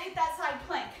shakeout, we'll hit that side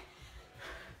plank.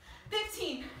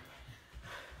 15,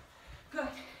 good.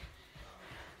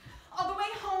 All the way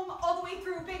home, all the way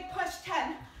through, big push,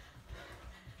 10.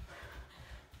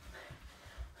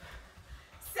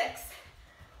 6,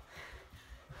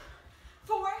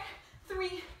 4,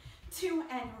 3, 2,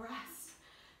 and rest.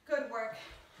 Good work.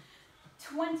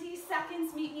 20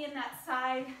 seconds, meet me in that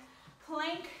side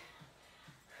plank.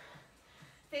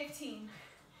 15.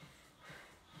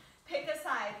 Pick a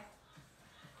side.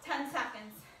 10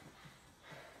 seconds.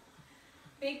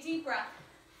 Big deep breath.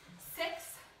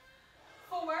 6,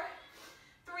 4,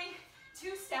 3,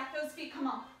 2, stack those feet, come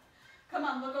on. Come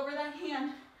on, look over that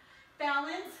hand.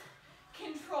 Balance,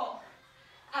 control.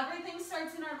 Everything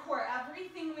starts in our core.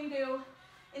 Everything we do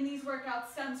in these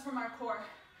workouts stems from our core.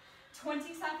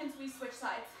 20 seconds, we switch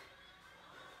sides.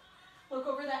 Look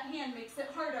over that hand, makes it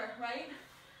harder, right?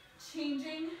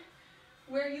 Changing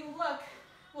where you look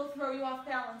will throw you off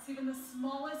balance, even the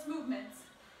smallest movements.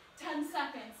 10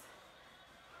 seconds.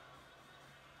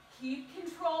 Keep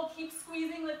control, keep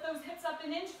squeezing, lift those hips up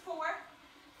an inch. 4,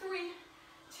 3,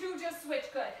 2, just switch,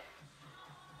 good.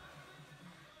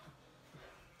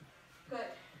 Good.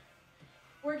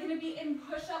 We're gonna be in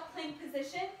push-up plank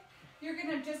position. You're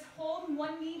gonna just hold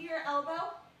one knee to your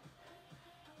elbow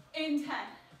in 10.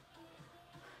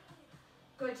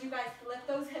 Good, you guys, lift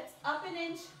those hips up an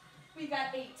inch. We've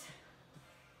got 8.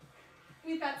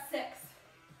 We've got 6,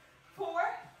 4,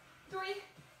 3,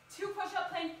 2, push-up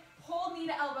plank, hold knee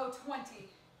to elbow, 20.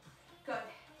 Good.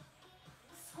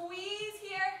 Squeeze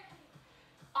here.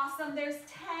 Awesome, there's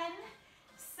 10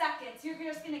 seconds. You're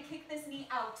just gonna kick this knee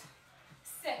out.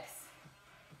 6,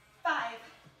 5,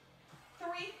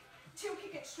 3, 2,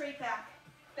 kick it straight back.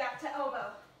 Back to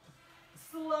elbow.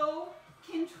 Slow,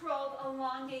 controlled,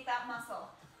 elongate that muscle.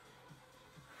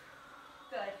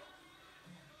 Good.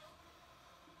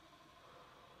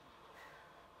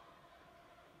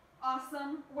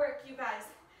 Awesome work, you guys.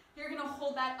 You're gonna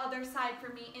hold that other side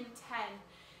for me in 10.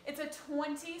 It's a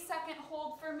 20-second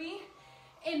hold for me.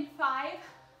 In 5,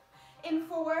 in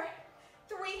 4,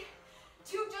 3,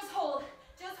 2, just hold,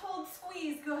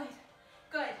 squeeze, good,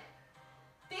 good.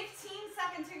 15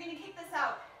 seconds, you're gonna kick this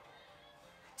out.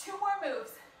 2 more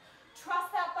moves.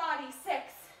 Trust that body.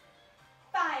 6,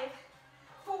 5,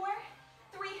 4,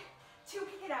 3, 2,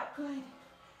 kick it out, good.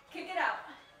 Kick it out.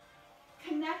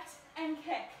 Connect and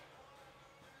kick.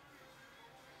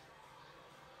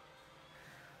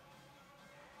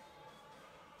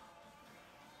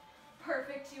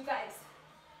 Perfect, you guys.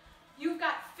 You've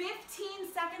got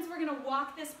 15 seconds. We're gonna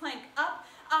walk this plank up,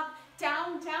 up,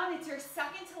 down, down. It's your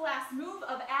second to last move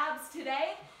of abs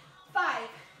today. 5,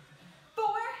 4,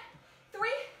 3,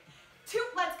 2,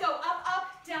 let's go. Up,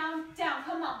 up, down, down,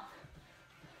 come on.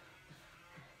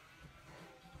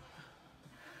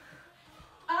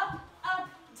 Up, up,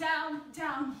 down,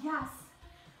 down, yes.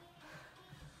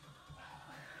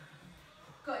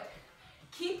 Good.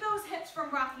 Keep those hips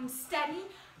from rocking. Steady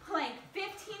plank.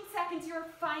 15 seconds, your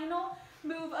final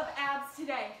move of abs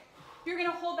today. You're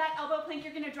gonna hold that elbow plank.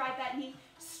 You're gonna drive that knee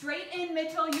straight in.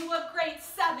 Mitchell, you look great.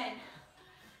 7,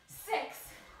 6,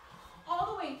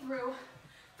 all the way through.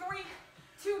 3,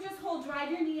 2, just hold.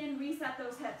 Drive your knee in. Reset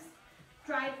those hips.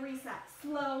 Drive, reset.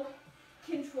 Slow,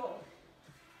 controlled.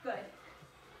 Good.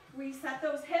 Reset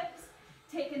those hips.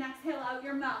 Take an exhale out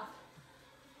your mouth.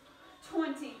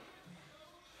 20.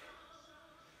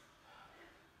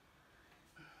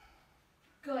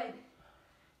 Good.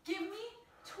 Give me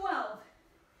 12.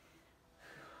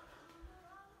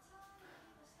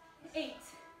 8.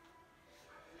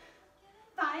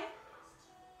 5,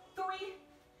 3,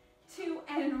 2,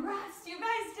 and rest. You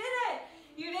guys did it.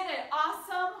 You did it.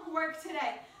 Awesome work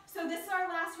today. So this is our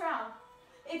last round.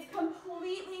 It's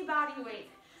completely body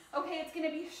weight. Okay, it's gonna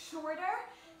be shorter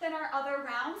than our other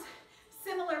rounds.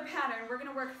 Similar pattern. We're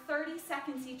gonna work 30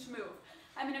 seconds each move.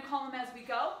 I'm gonna call them as we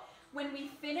go. When we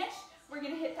finish, we're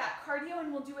gonna hit that cardio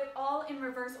and we'll do it all in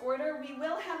reverse order. We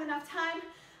will have enough time.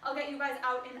 I'll get you guys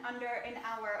out in under an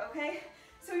hour, okay?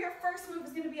 So your first move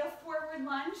is gonna be a forward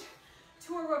lunge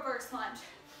to a reverse lunge.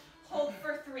 Hold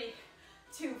for 3,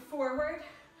 2, forward,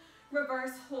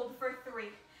 reverse, hold for 3,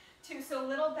 2. So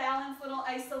little balance, little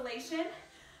isolation.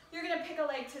 You're gonna pick a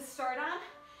leg to start on.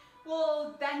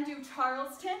 We'll then do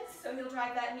Charleston, so you'll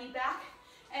drive that knee back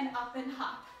and up and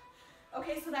hop.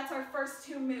 Okay, so that's our first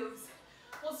 2 moves.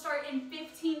 We'll start in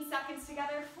 15 seconds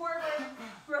together. Forward,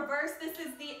 reverse. This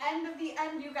is the end of the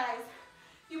end, you guys.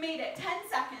 You made it. 10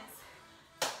 seconds.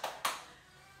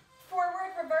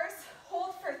 Forward, reverse,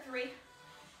 hold for 3,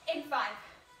 in 5.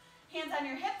 Hands on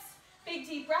your hips, big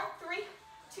deep breath. 3,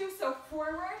 2, so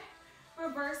forward,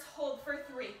 reverse, hold for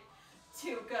 3,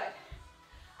 2, good.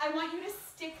 I want you to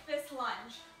stick this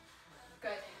lunge.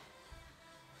 Good.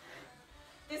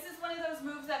 This is one of those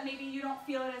moves that maybe you don't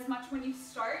feel it as much when you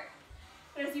start,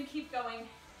 but as you keep going,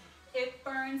 it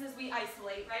burns as we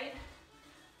isolate, right?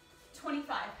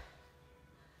 25.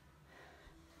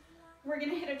 We're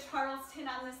gonna hit a Charleston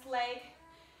on this leg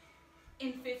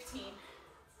in 15.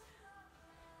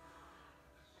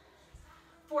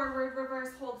 Forward,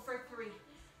 reverse, hold for 3,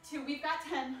 2, we've got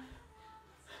 10.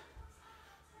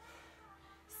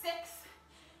 6,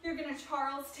 you're gonna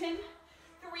Charleston.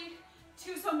 3,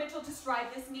 2, so Mitchell, just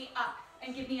drive this knee up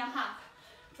and give me a hop.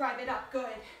 Drive it up, good.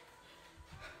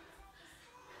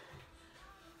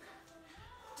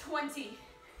 20,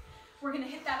 we're gonna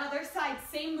hit that other side,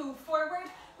 same move, forward,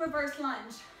 reverse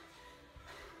lunge.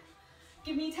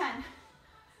 Give me 10.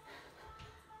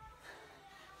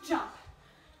 Jump,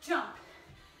 jump.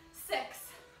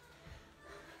 6,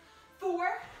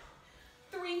 4,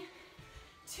 3,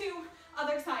 2,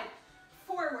 other side.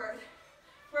 Forward,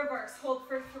 reverse, hold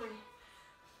for 3,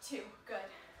 2, good.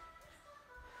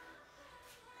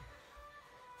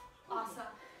 Awesome.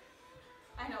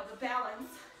 I know, the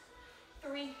balance.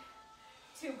 3,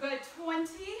 2, good.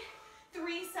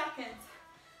 23 seconds.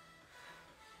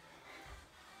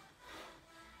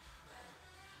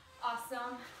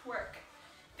 Awesome work.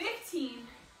 15,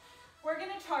 we're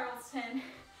gonna Charleston.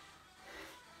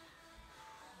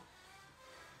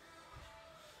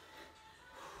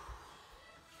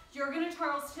 You're gonna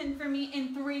Charleston for me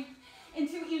in 3, in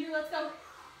 2, Andrew, let's go.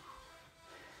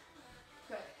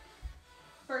 Good.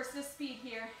 Burst of speed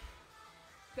here.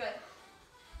 Good.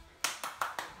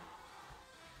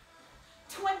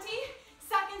 20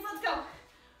 seconds, let's go.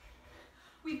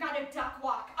 We've got a duck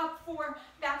walk, up 4,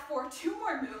 back 4, 2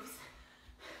 more moves.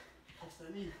 Touch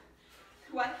the knee.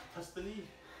 What? Touch the knee.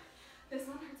 This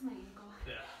one hurts my ankle.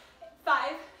 Yeah.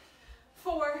 5,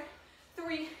 4,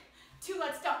 3, 2,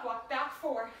 let's duck walk, back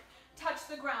 4, touch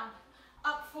the ground,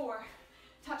 up 4,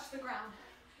 touch the ground.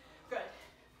 Good.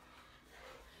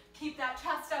 Keep that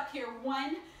chest up here.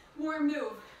 One more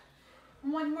move.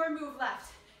 One more move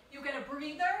left. You get a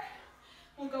breather.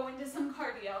 We'll go into some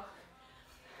cardio.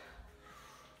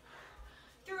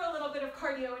 Through a little bit of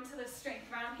cardio into the strength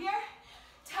round here.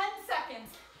 10 seconds.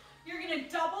 You're gonna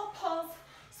double pulse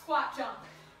squat jump.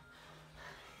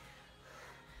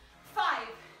 5,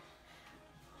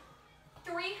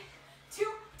 3,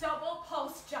 2, double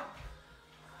pulse jump.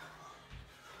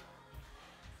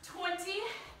 25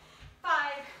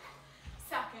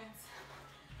 seconds.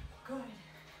 Good.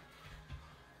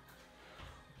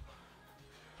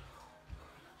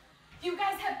 You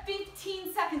guys have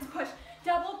 15 seconds. Push.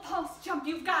 Double pulse jump.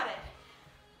 You've got it.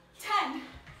 10.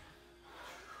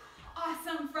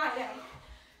 Awesome Friday.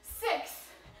 6,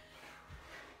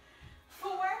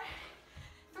 4,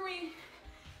 3,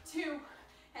 2,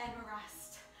 and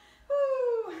rest.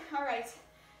 Woo. All right.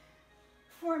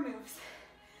 4 moves.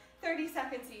 30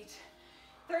 seconds each.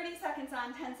 30 seconds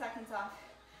on, 10 seconds off.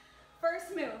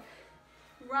 First move.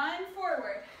 Run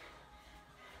forward.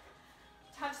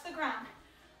 Touch the ground.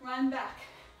 Run back.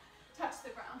 Touch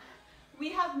the ground. We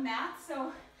have mats,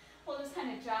 so we'll just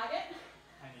kind of jog it.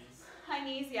 High knees. High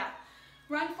knees, yeah.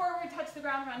 Run forward, touch the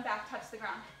ground, run back, touch the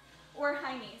ground. Or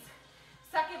high knees.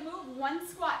 Second move, 1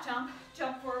 squat jump,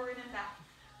 jump forward and back.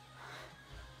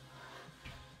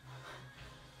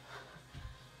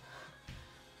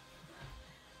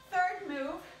 Third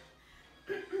move.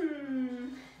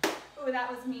 Ooh,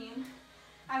 that was mean.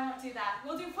 I won't do that.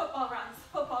 We'll do football runs.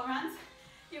 Football runs.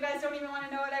 You guys don't even want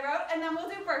to know what I wrote. And then we'll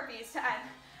do burpees to end.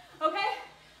 Okay?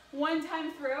 1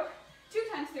 time through, 2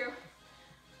 times through.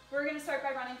 We're going to start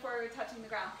by running forward, touching the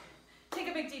ground. Take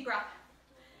a big deep breath.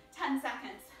 10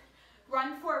 seconds.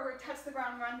 Run forward, touch the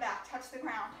ground, run back, touch the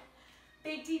ground.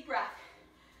 Big deep breath.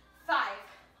 5,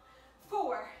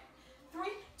 4, 3,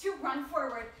 2, run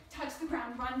forward, touch the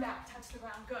ground, run back, touch the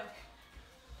ground. Good.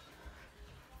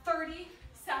 30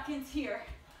 seconds here.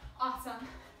 Awesome.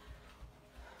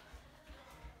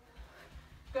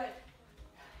 Good.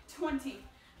 20.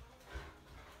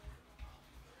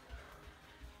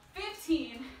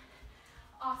 15.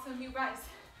 Awesome, you guys.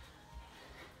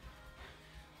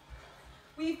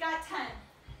 We've got 10.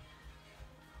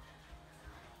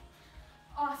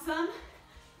 Awesome.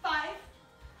 5,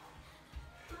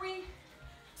 3,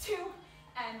 2,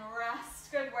 and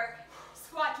rest. Good work.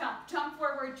 Squat jump. Jump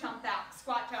forward, jump back.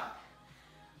 Squat jump.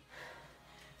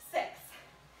 6,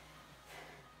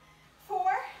 4,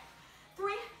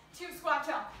 3, 2, squat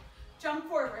jump. Jump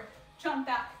forward, jump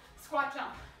back, squat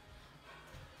jump.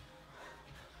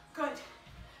 Good.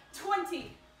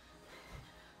 20.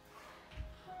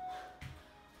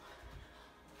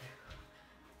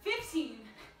 15.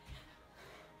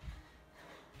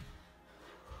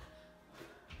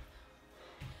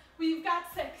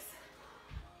 6,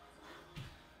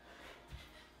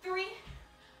 3,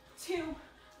 2,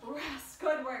 rest.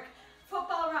 Good work.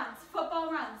 Football runs,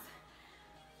 football runs.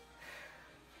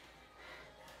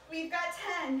 We've got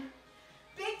 10.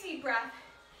 Big deep breath.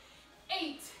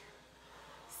 8,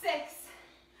 6,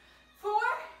 4,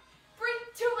 3,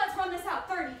 2. Let's run this out.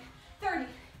 30, 30.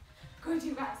 Good,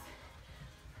 you guys.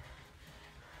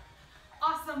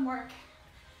 Awesome work.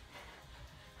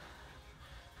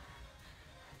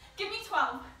 Give me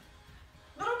 12.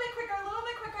 Little bit quicker, a little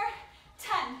bit quicker.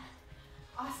 10.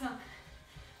 Awesome.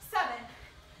 7,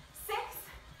 6.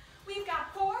 We've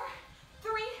got 4,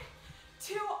 3,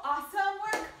 2. Awesome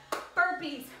work.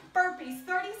 Burpees, burpees.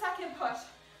 30-second push.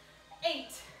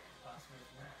 8,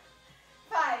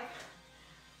 5,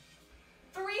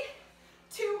 3,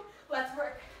 2. Let's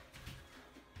work.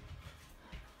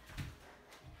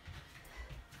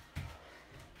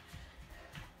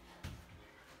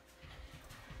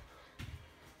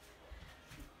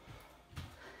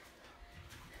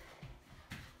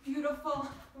 Beautiful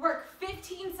work.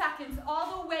 15 seconds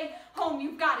all the way home.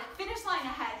 You've got it. Finish line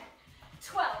ahead.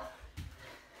 12.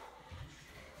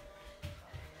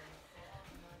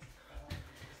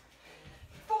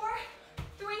 4,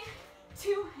 3,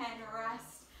 2, and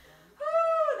rest.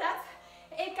 Woo, that's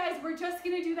it, guys. We're just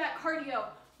gonna do that cardio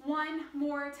one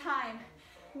more time.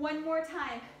 One more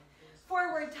time.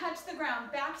 Forward, touch the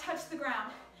ground. Back, touch the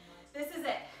ground. This is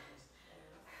it.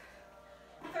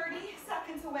 30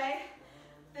 seconds away.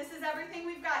 This is everything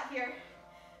we've got here.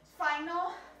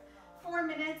 Final 4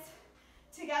 minutes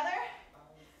together.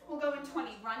 We'll go in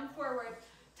 20. Run forward,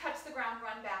 touch the ground,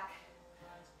 run back.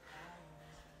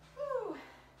 Woo.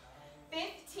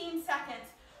 15 seconds.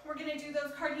 We're gonna do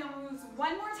those cardio moves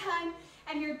one more time,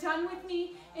 and you're done with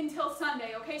me until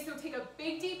Sunday, okay? So take a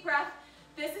big deep breath.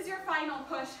 This is your final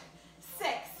push. 6,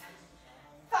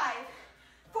 5,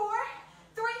 4,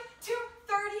 3, 3, 2,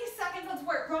 30 seconds. Let's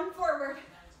work. Run forward,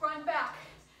 run back.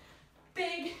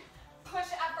 Big push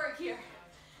effort here.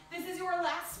 This is your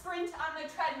last sprint on the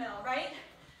treadmill, right?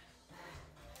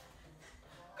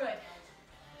 Good.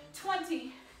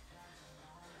 20.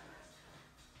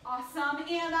 Awesome.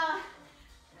 And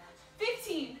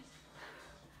 15.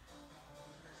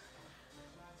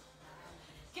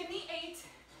 Give me 8.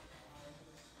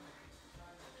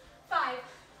 5,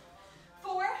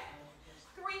 4,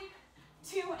 3,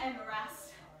 2, and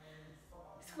rest.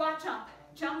 Squat jump.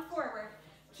 Jump forward.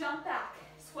 Jump back.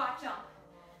 Squat jump.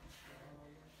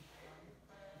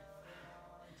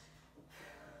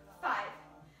 5.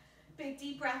 Big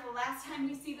deep breath. The last time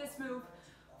we see this move.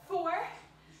 4,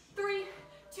 3,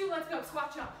 2, let's go.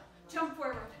 Squat jump. Jump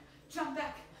forward. Jump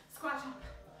back. Squat jump.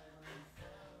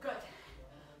 Good.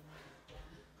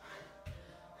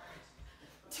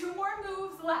 2 more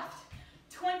moves left.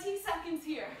 20 seconds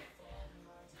here.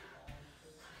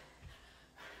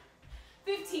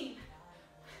 15.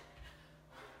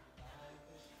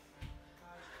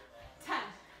 10.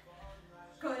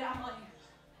 Good, Emily.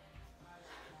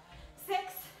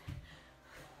 6,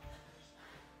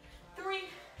 3,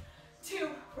 2,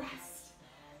 rest.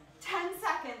 10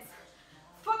 seconds.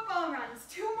 Football runs.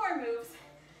 2 more moves.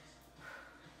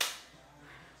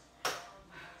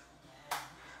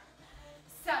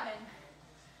 7,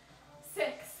 6,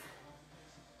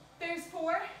 there's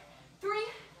 4, 3,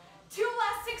 2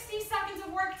 last 60 seconds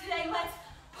of work today. Let's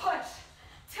push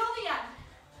till the end.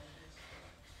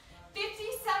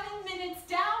 57 minutes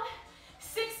down,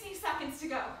 60 seconds to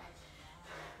go.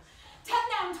 10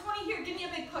 down, 20 here. Give me a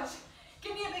big push.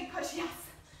 Give me a big push, yes.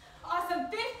 Awesome,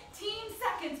 15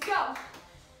 seconds, go.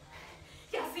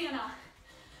 Yes, Anna.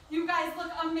 You guys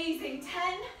look amazing.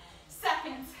 10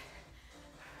 seconds.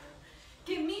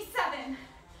 Give me 7,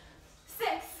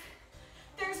 6,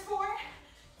 there's 4,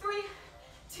 3,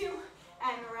 2,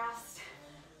 and rest.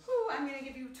 Whew, I'm gonna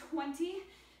give you 20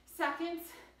 seconds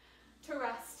to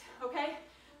rest, okay?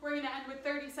 We're gonna end with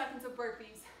 30 seconds of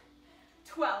burpees.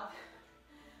 12,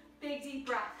 big deep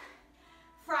breath.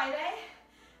 Friday,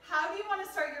 how do you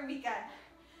wanna start your weekend?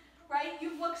 Right,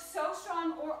 you've looked so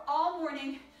strong all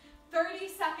morning. 30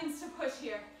 seconds to push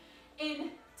here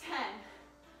in 10.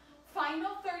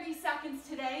 Final 30 seconds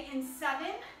today in 7,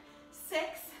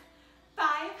 6,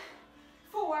 5,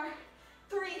 4,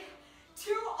 3,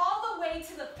 2, all the way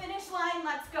to the finish line.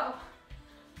 Let's go.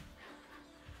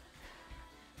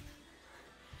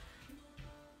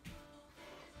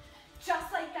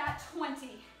 Just like that,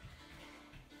 20.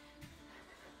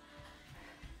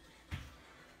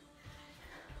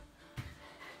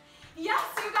 Yes,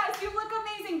 you guys, you look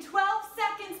amazing. 12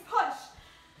 seconds push.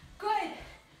 Good.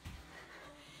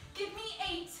 Give me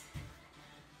 8,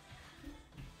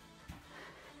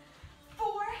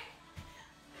 4,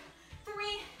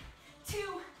 3,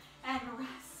 2, and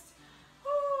rest.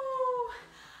 Woo.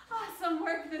 Awesome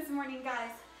work this morning,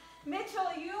 guys.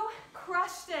 Mitchell, you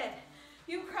crushed it.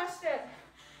 You crushed it.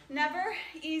 Never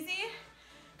easy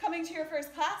coming to your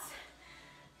first class.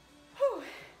 Whew.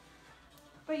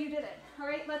 But you did it. All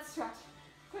right, let's stretch.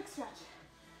 Quick stretch.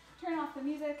 Turn off the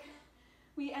music.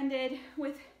 We ended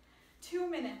with 2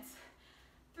 minutes,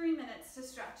 3 minutes to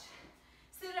stretch.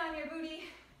 Sit on your booty,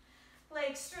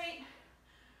 legs straight,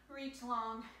 reach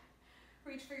long,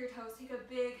 reach for your toes. Take a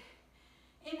big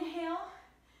inhale,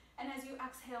 and as you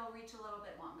exhale, reach a little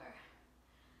bit longer.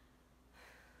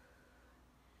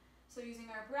 So using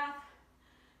our breath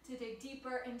to dig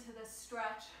deeper into this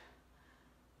stretch.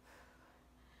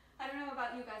 I don't know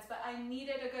about you guys, but I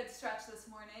needed a good stretch this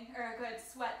morning, or a good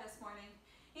sweat this morning,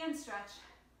 and stretch.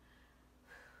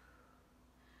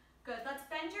 Good, let's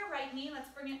bend your right knee.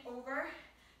 Let's bring it over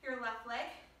your left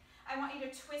leg. I want you to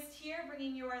twist here,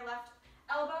 bringing your left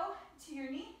elbow to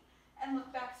your knee, and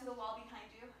look back to the wall behind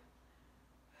you.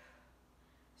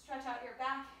 Stretch out your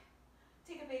back.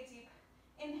 Take a big deep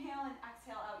inhale and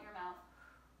exhale out your mouth.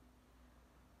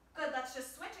 Good, let's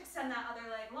just switch. Extend that other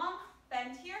leg long.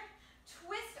 Bend here.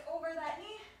 Twist over that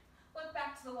knee. Look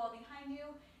back to the wall behind you.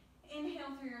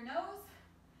 Inhale through your nose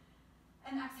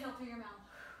and exhale through your mouth.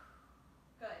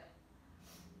 Good.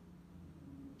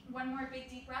 One more big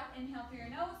deep breath. Inhale through your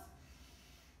nose.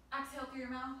 Exhale through your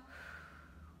mouth.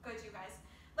 Good, you guys.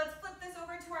 Let's flip this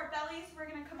over to our bellies. We're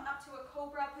going to come up to a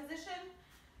cobra position.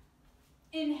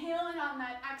 Inhale, and on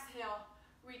that exhale,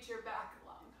 reach your back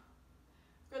long.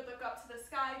 Good, look up to the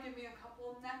sky. Give me a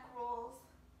couple neck rolls.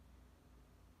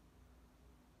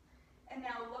 And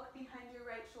now look behind your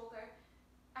right shoulder.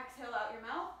 Exhale out your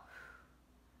mouth.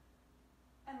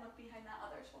 And look behind that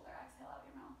other shoulder. Exhale out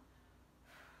your mouth.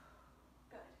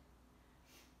 Good.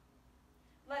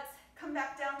 Let's come come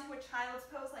back down to a child's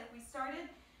pose like we started.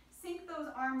 Sink those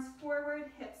arms forward,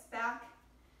 hips back.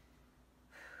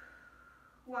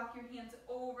 Walk your hands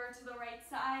over to the right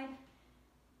side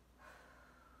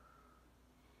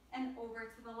and over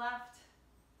to the left.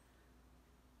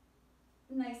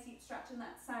 Nice deep stretch in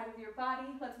that side of your body.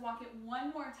 Let's walk it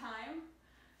one more time.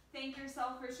 Thank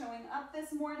yourself for showing up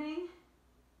this morning.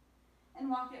 And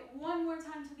walk it one more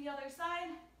time to the other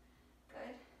side.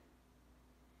 Good.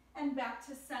 And back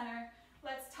to center.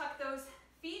 Let's tuck those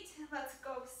feet. Let's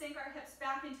go sink our hips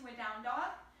back into a down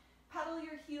dog. Pedal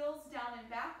your heels down and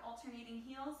back, alternating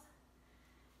heels.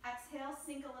 Exhale,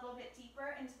 sink a little bit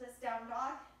deeper into this down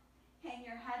dog. Hang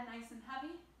your head nice and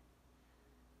heavy.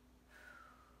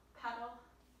 Pedal.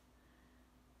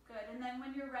 Good, and then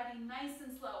when you're ready, nice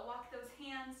and slow, walk those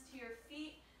hands to your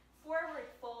feet. Forward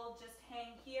fold, just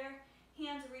hang here.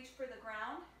 Hands reach for the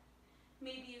ground.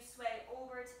 Maybe you sway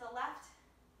over to the left,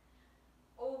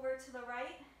 over to the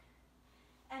right,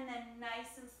 and then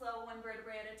nice and slow, one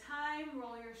vertebrae at a time,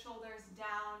 roll your shoulders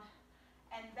down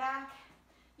and back.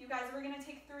 You guys, we're gonna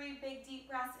take 3 big deep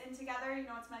breaths in together. You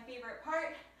know it's my favorite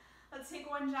part. Let's take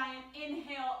one giant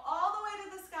inhale all the way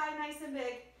to the sky, nice and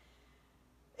big.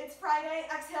 It's Friday,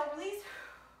 exhale, release.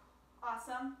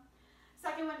 Awesome.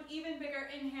 Second one, even bigger,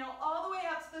 inhale all the way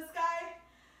up to the sky.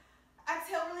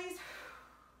 Exhale, release.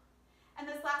 And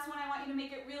this last one, I want you to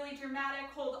make it really dramatic.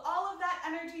 Hold all of that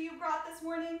energy you brought this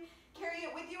morning, carry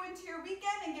it with you into your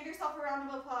weekend, and give yourself a round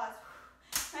of applause.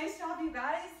 Nice job, you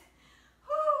guys.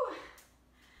 Whew.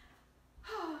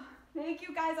 Thank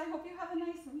you, guys. I hope you have a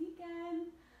nice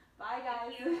weekend. Bye,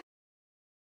 guys.